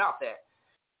illegal about that.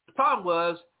 The problem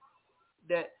was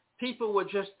that people would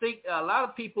just think. A lot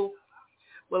of people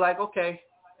were like, okay,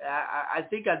 I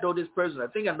think I know this person. I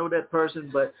think I know that person.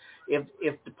 But if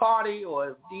the party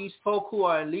or these folk who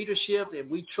are in leadership, and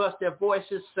we trust their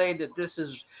voices, say that this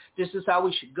is how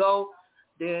we should go,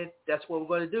 then that's what we're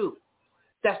going to do.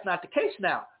 That's not the case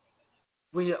now.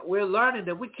 We're learning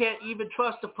that we can't even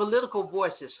trust the political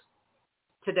voices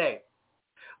today.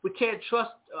 We can't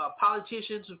trust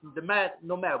politicians,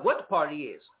 no matter what the party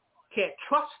is. Can't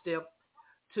trust them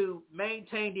to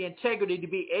maintain the integrity to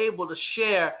be able to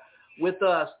share with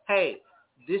us, hey,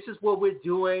 this is what we're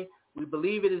doing. We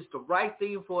believe it is the right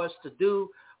thing for us to do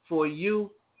for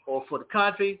you or for the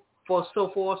country, for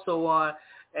so forth, so on.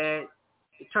 And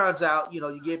it turns out,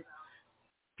 you get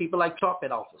people like Trump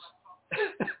in office.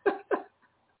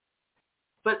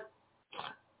 But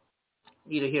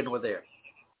neither here nor there.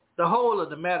 The whole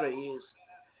of the matter is,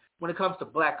 when it comes to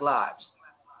black lives,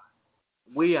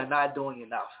 we are not doing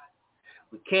enough.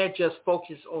 We can't just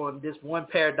focus on this one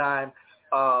paradigm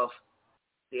of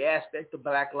the aspect of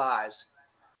black lives,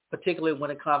 particularly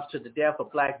when it comes to the death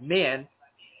of black men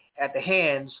at the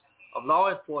hands of law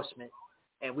enforcement,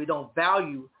 and we don't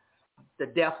value the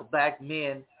death of black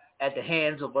men at the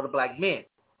hands of other black men.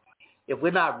 If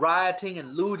we're not rioting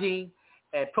and looting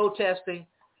and protesting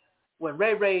when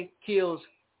Ray Ray kills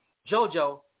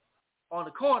JoJo on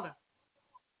the corner,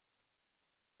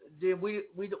 then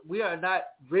we are not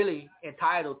really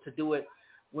entitled to do it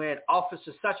when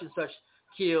Officer such and such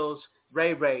kills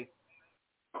Ray Ray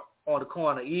on the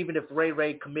corner, even if Ray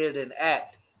Ray committed an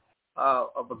act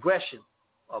of aggression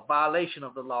or violation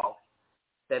of the law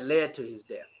that led to his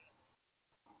death.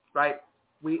 Right?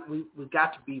 We've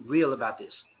got to be real about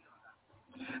this.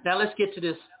 Now let's get to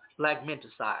this black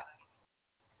menticide.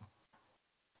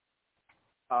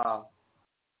 Let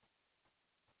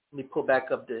me pull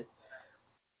back up the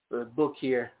a book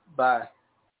here by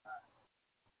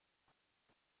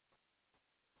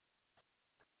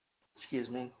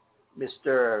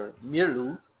Mr.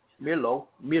 Mirlo.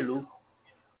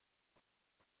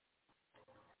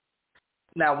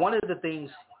 Now, one of the things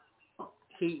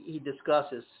he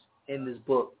discusses in this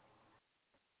book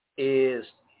is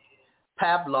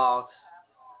Pavlov's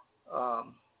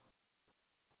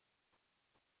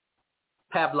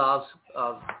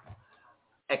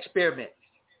experiment.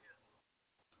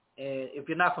 And if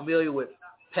you're not familiar with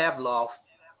Pavlov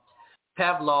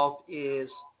is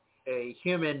a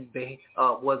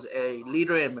was a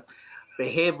leader in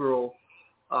behavioral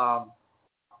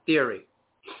theory.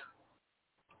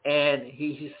 And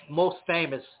he's most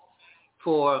famous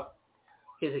for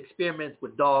his experiments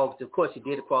with dogs. Of course, he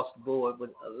did across the board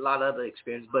with a lot of other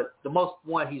experiments, but the most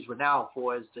one he's renowned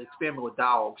for is the experiment with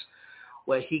dogs,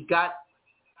 where he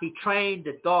trained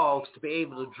the dogs to be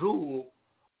able to drool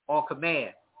on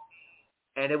command.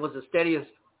 And it was a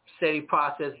steady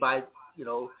process by,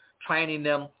 training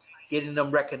them, getting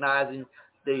them recognizing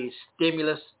the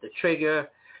stimulus, the trigger,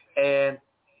 and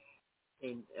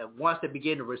once they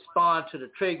begin to respond to the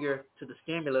trigger, to the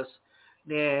stimulus,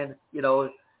 then,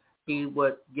 he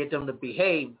would get them to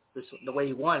behave the way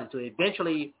he wanted to.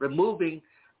 Eventually, removing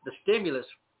the stimulus,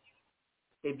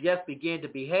 they just begin to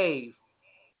behave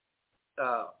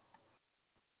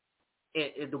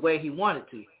in the way he wanted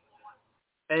to.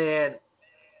 And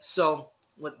so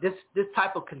with this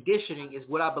type of conditioning is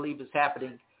what I believe is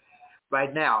happening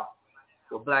right now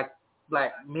with black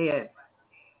men,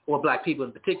 or black people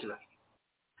in particular.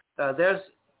 There's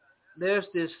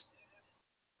this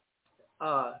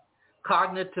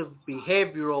cognitive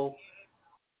behavioral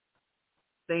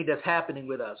thing that's happening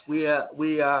with us. We're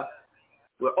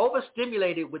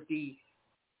overstimulated with the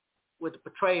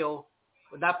portrayal,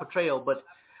 well, not portrayal, but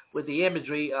with the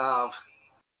imagery of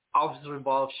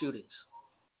officer-involved shootings.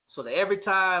 So that every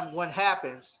time one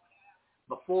happens,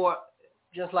 before,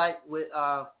 just like with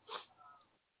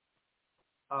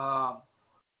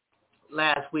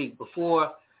last week,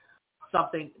 before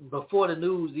the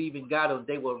news even got them,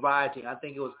 they were rioting. I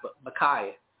think it was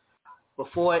Micaiah.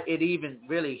 Before it even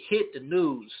really hit the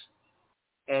news,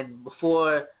 and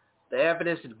before the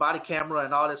evidence and the body camera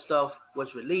and all that stuff was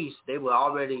released, they were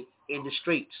already in the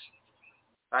streets,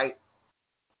 right?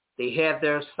 They had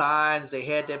their signs, they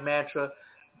had their mantra,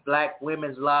 Black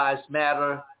women's lives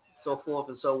matter, so forth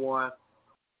and so on.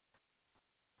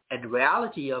 And the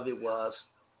reality of it was,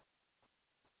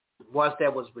 once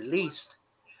that was released,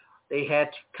 they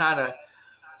had to kind of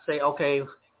say, okay,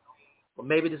 well,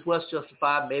 maybe this was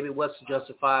justified, maybe it wasn't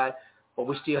justified, but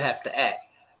we still have to act.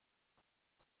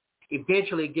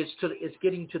 Eventually, it's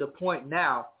getting to the point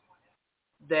now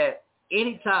that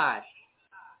anytime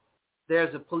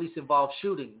there's a police-involved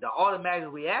shooting, the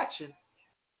automatic reaction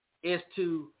is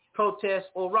to protest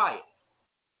or riot,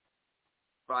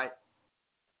 right?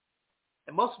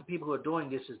 And most of the people who are doing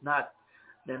this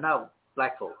they're not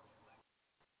black folk.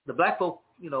 The black folk,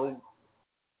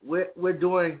 we're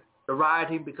doing the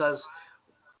rioting because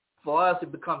for us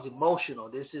it becomes emotional.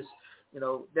 This is,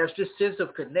 there's this sense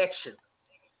of connection,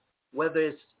 whether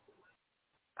it's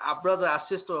our brother, our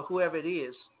sister, or whoever it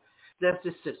is. There's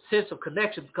this sense of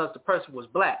connection because the person was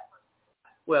black.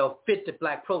 Well, fit the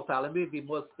black profile. Let me be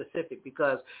more specific,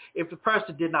 because if the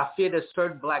person did not fit a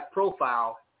certain black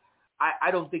profile,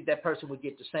 I don't think that person would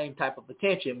get the same type of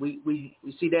attention. We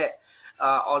see that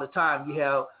all the time. You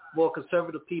have more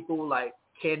conservative people like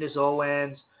Candace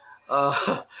Owens,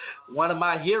 one of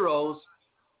my heroes,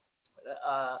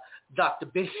 Dr.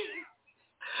 B.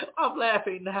 I'm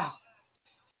laughing now.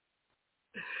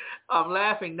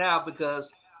 Because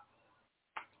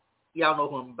y'all know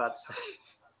who I'm about to say.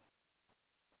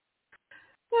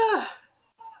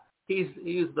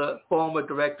 He's the former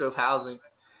director of housing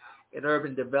and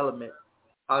urban development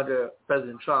under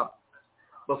President Trump.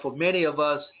 But for many of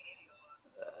us,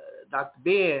 Dr.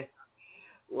 Ben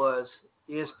was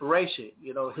the inspiration.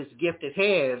 His gifted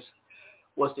hands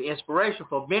was the inspiration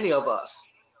for many of us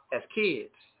as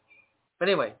kids. But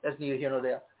anyway, that's neither here nor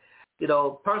there.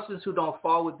 Persons who don't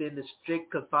fall within the strict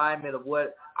confinement of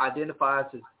what identifies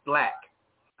as black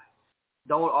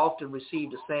don't often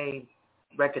receive the same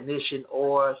recognition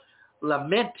or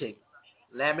lamentation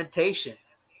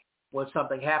when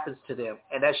something happens to them,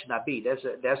 and that should not be.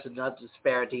 That's another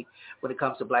disparity when it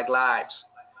comes to black lives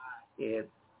and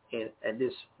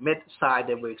this Menticide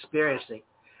that we're experiencing,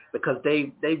 because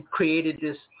they've created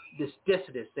this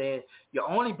dissonance saying you're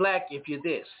only black if you're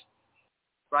this,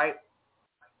 right?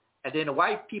 And then the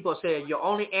white people are saying you're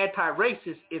only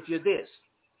anti-racist if you're this.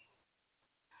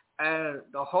 And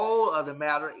the whole of the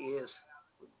matter is,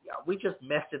 we just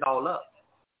messed it all up.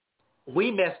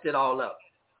 We messed it all up.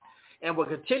 And we're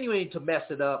continuing to mess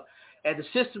it up. And the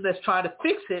system that's trying to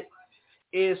fix it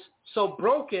is so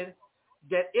broken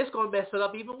that it's going to mess it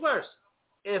up even worse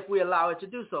if we allow it to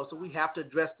do so. So we have to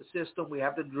address the system. We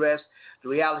have to address the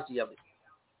reality of it.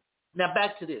 Now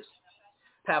back to this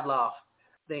Pavlov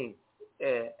thing.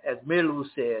 As Milu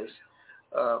says,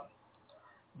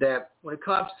 that when it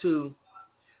comes to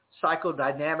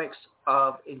psychodynamics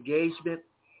of engagement,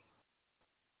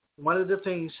 one of the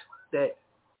things that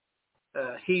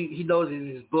he noted in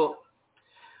his book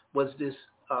was this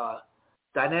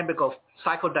psychodynamic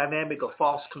of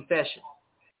false confession,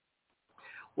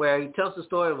 where he tells the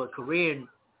story of a Korean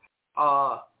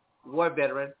war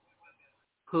veteran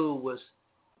who was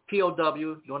POW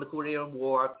during the Korean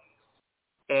War,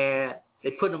 and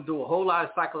they put him through a whole lot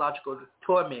of psychological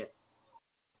torment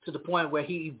to the point where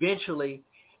he eventually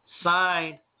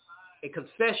signed a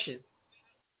confession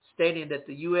stating that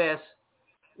the U.S.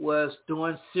 was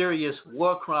doing serious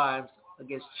war crimes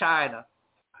against China.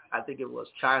 I think it was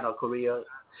China or Korea.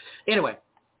 Anyway,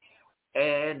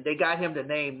 and they got him to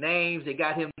name names. They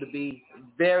got him to be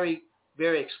very,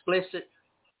 very explicit.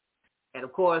 And,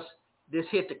 of course, this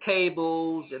hit the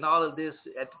cables and all of this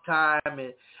at the time.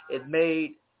 And it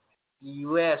made the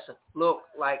U.S. look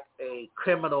like a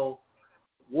criminal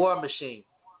war machine.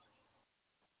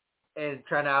 And it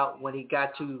turned out when he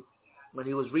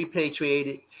was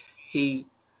repatriated, he,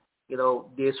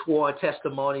 did sworn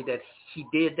testimony that he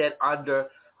did that under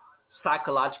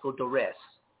psychological duress.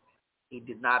 He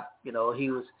did not, he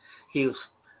was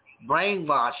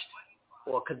brainwashed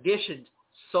or conditioned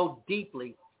so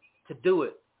deeply to do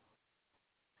it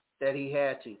that he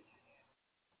had to.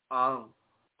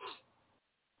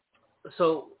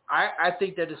 So I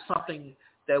think that is something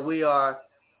that we are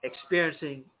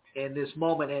experiencing in this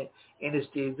moment, and it's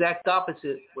the exact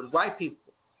opposite with white people.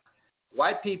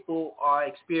 White people are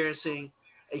experiencing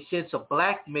a sense of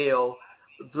blackmail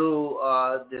through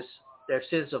their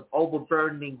sense of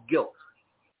overburdening guilt.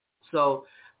 So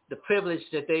the privilege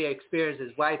that they experience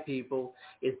as white people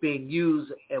is being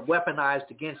used and weaponized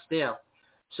against them,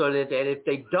 so that if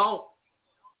they don't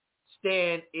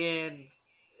stand in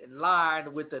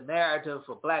line with the narrative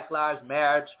for Black Lives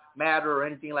Matter or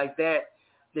anything like that,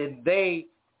 then they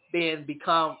then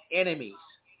become enemies,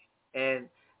 and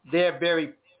their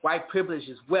very white privilege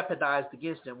is weaponized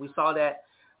against them. We saw that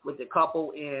with the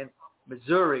couple in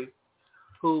Missouri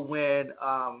who, when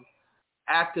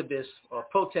activists or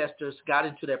protesters got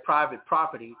into their private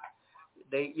property,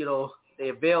 they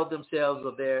availed themselves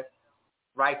of their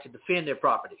right to defend their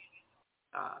property.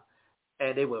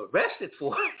 And they were arrested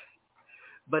for it.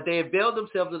 But they availed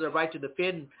themselves of their right to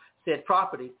defend said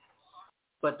property.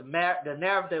 But the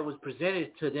narrative that was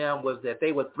presented to them was that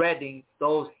they were threatening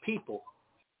those people,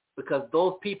 because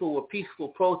those people were peaceful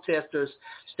protesters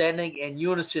standing in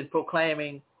unison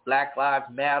proclaiming Black Lives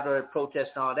Matter,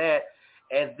 protest and all that.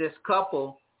 And this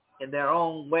couple, in their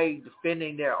own way,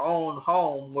 defending their own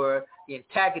home, were the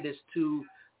antagonists to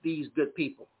these good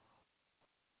people.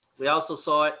 We also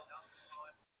saw it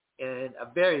in a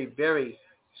very, very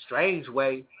strange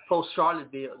way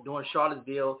post-Charlottesville, during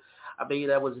Charlottesville. I believe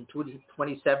that was in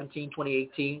 2017,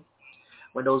 2018,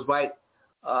 when those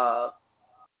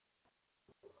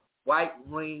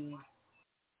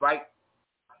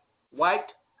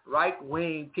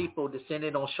right-wing people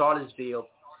descended on Charlottesville.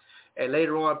 And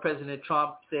later on, President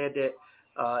Trump said that,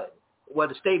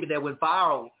 the statement that went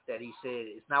viral that he said,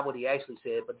 it's not what he actually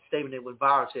said, but the statement that went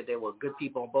viral said there were good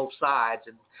people on both sides,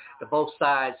 and the both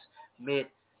sides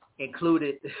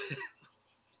included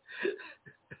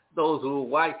those who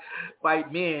were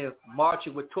white men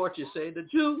marching with torches saying the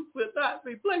Jews will not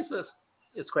replace us.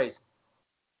 It's crazy.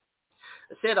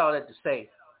 I said all that to say,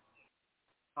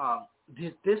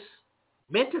 this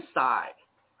menticide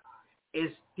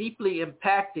is deeply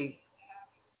impacting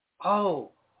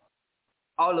all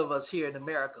of us here in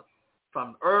America,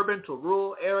 from urban to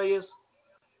rural areas,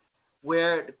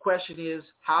 where the question is,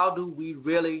 how do we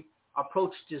really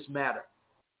approach this matter?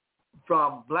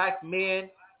 From black men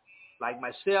like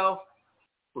myself,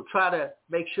 who try to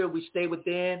make sure we stay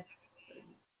within,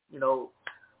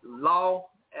 law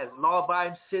as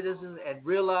law-abiding citizens, and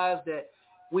realize that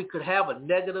we could have a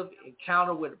negative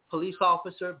encounter with a police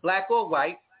officer, black or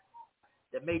white,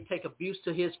 that may take abuse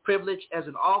to his privilege as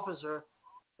an officer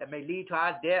that may lead to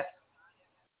our death,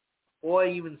 or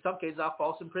even in some cases our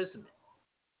false imprisonment.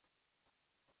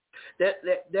 This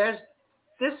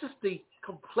is the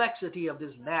complexity of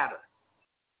this matter,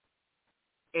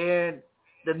 and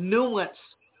the nuance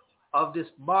of this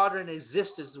modern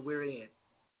existence that we're in.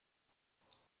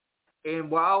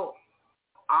 And while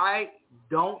I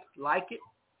don't like it,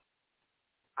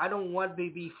 I don't want to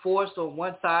be forced on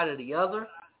one side or the other.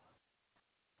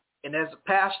 And as a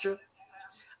pastor,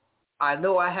 I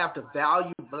know I have to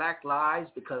value black lives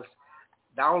because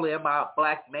not only am I a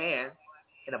black man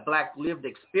and a black lived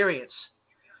experience,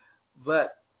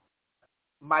 but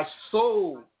my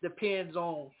soul depends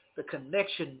on the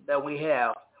connection that we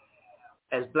have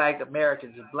as black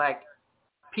Americans and black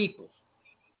people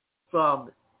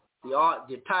from the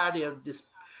entirety of this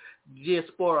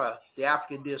diaspora, the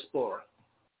African diaspora.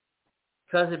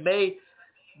 Because it may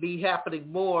be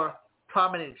happening more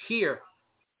prominent here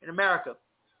in America,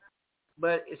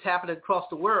 but it's happening across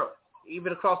the world.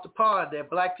 Even across the pond, there are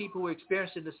black people who are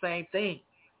experiencing the same thing.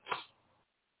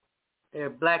 There are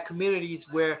black communities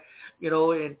where,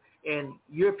 in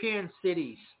European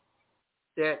cities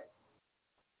that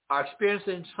are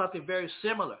experiencing something very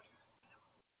similar.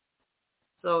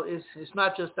 So it's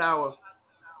not just our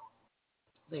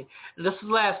thing. And this is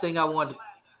the last thing I wanted to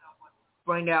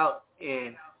bring out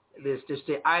in this, just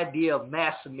the idea of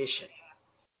mass submission.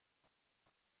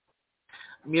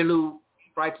 Milu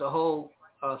writes a whole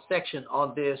section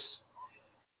on this,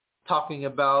 talking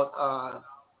about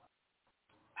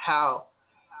how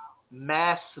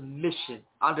mass submission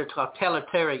under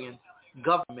totalitarian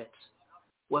governments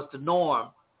was the norm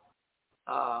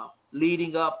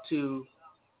leading up to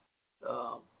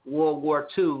World War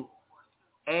II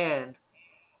and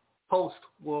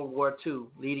post-World War II,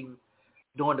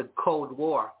 during the Cold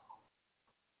War,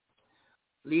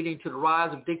 leading to the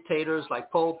rise of dictators like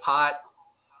Pol Pot.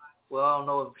 Well, I don't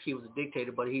know if he was a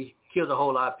dictator, but he killed a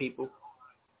whole lot of people.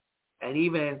 And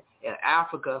even in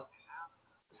Africa,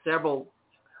 several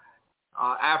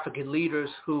African leaders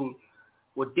who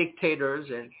were dictators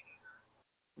and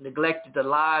neglected the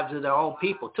lives of their own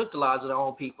people, took the lives of their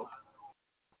own people.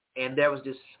 And there was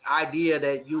this idea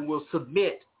that you will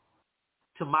submit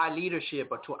to my leadership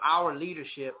or to our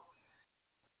leadership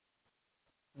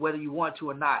whether you want to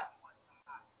or not.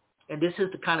 And this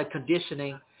is the kind of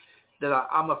conditioning that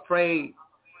I'm afraid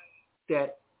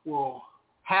that will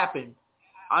happen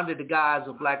under the guise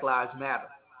of Black Lives Matter.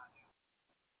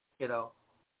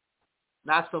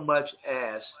 Not so much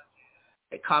as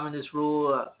a communist rule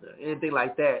or anything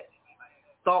like that.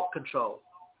 Thought control.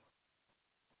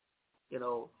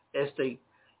 It's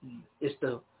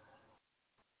the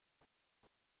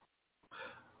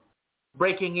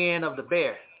breaking in of the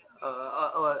bear,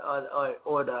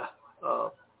 or the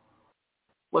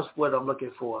what's what I'm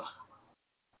looking for?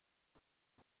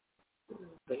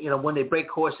 When they break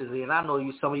horses in. I know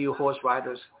some of you horse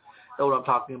riders know what I'm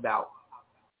talking about.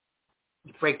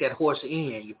 You break that horse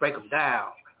in, you break them down,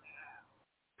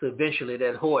 to eventually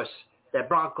that horse, that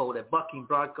bronco, that bucking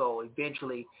bronco,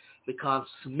 eventually becomes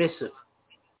submissive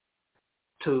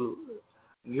to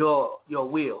your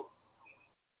will.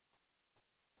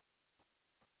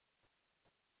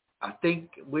 I think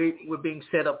we're being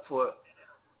set up for a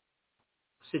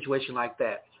situation like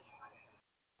that.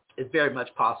 It's very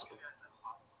much possible.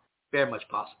 Very much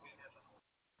possible.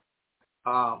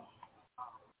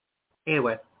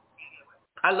 Anyway,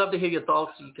 I'd love to hear your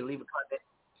thoughts. You can leave a comment.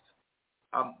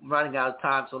 I'm running out of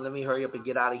time, so let me hurry up and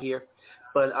get out of here.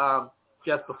 But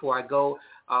just before I go,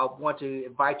 I want to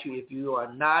invite you, if you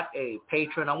are not a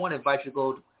patron, I want to invite you to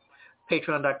go to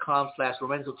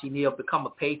patreon.com/Lorenzo T. Neal. Become a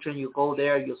patron. You go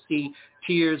there. You'll see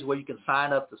tiers where you can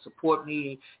sign up to support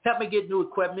me. Help me get new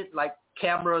equipment like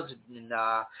cameras and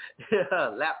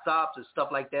laptops and stuff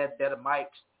like that, better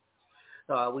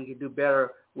mics. We can do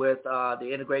better with the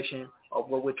integration of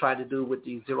what we're trying to do with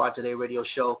the Zero Hour Today radio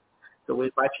show. So we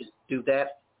invite you to do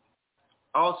that.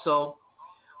 Also,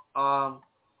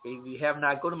 if you have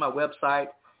not, go to my website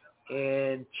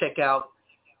and check out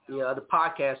the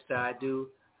podcast that I do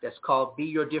that's called Be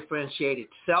Your Differentiated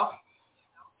Self.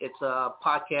 It's a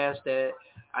podcast that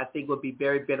I think would be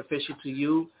very beneficial to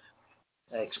you,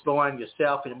 exploring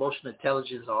yourself and emotional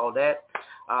intelligence and all that.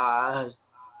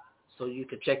 So you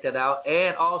can check that out.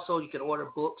 And also you can order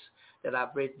books that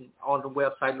I've written on the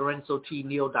website,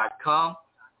 LorenzoTNeal.com.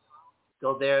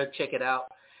 Go there, check it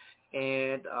out,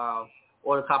 and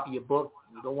order a copy of your book.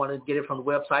 You don't want to get it from the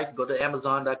website, go to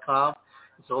Amazon.com.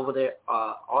 It's over there.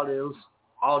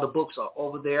 All the books are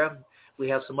over there. We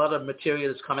have some other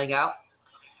material that's coming out.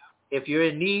 If you're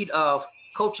in need of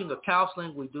coaching or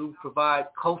counseling, we do provide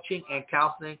coaching and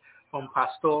counseling from a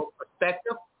pastoral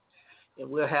perspective, and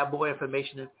we'll have more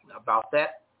information about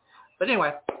that. But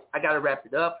anyway, I got to wrap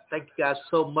it up. Thank you guys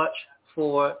so much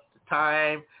for the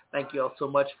time. Thank you all so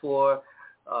much for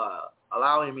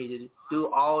allowing me to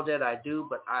do all that I do,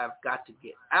 but I've got to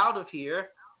get out of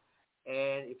here.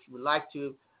 And if you would like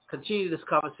to continue this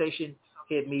conversation,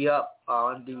 hit me up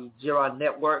on the Zero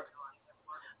Network.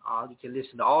 You can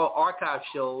listen to all archive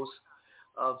shows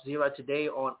of Zero Today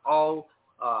on all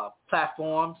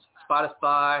platforms,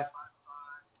 Spotify,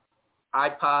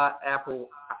 iPod, Apple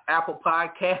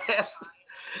Podcasts,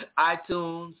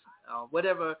 iTunes,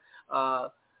 whatever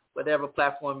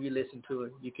platform you listen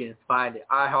to, you can find it.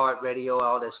 iHeartRadio,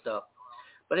 all that stuff.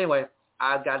 But anyway,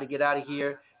 I've got to get out of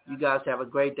here. You guys have a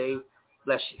great day.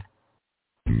 Bless you.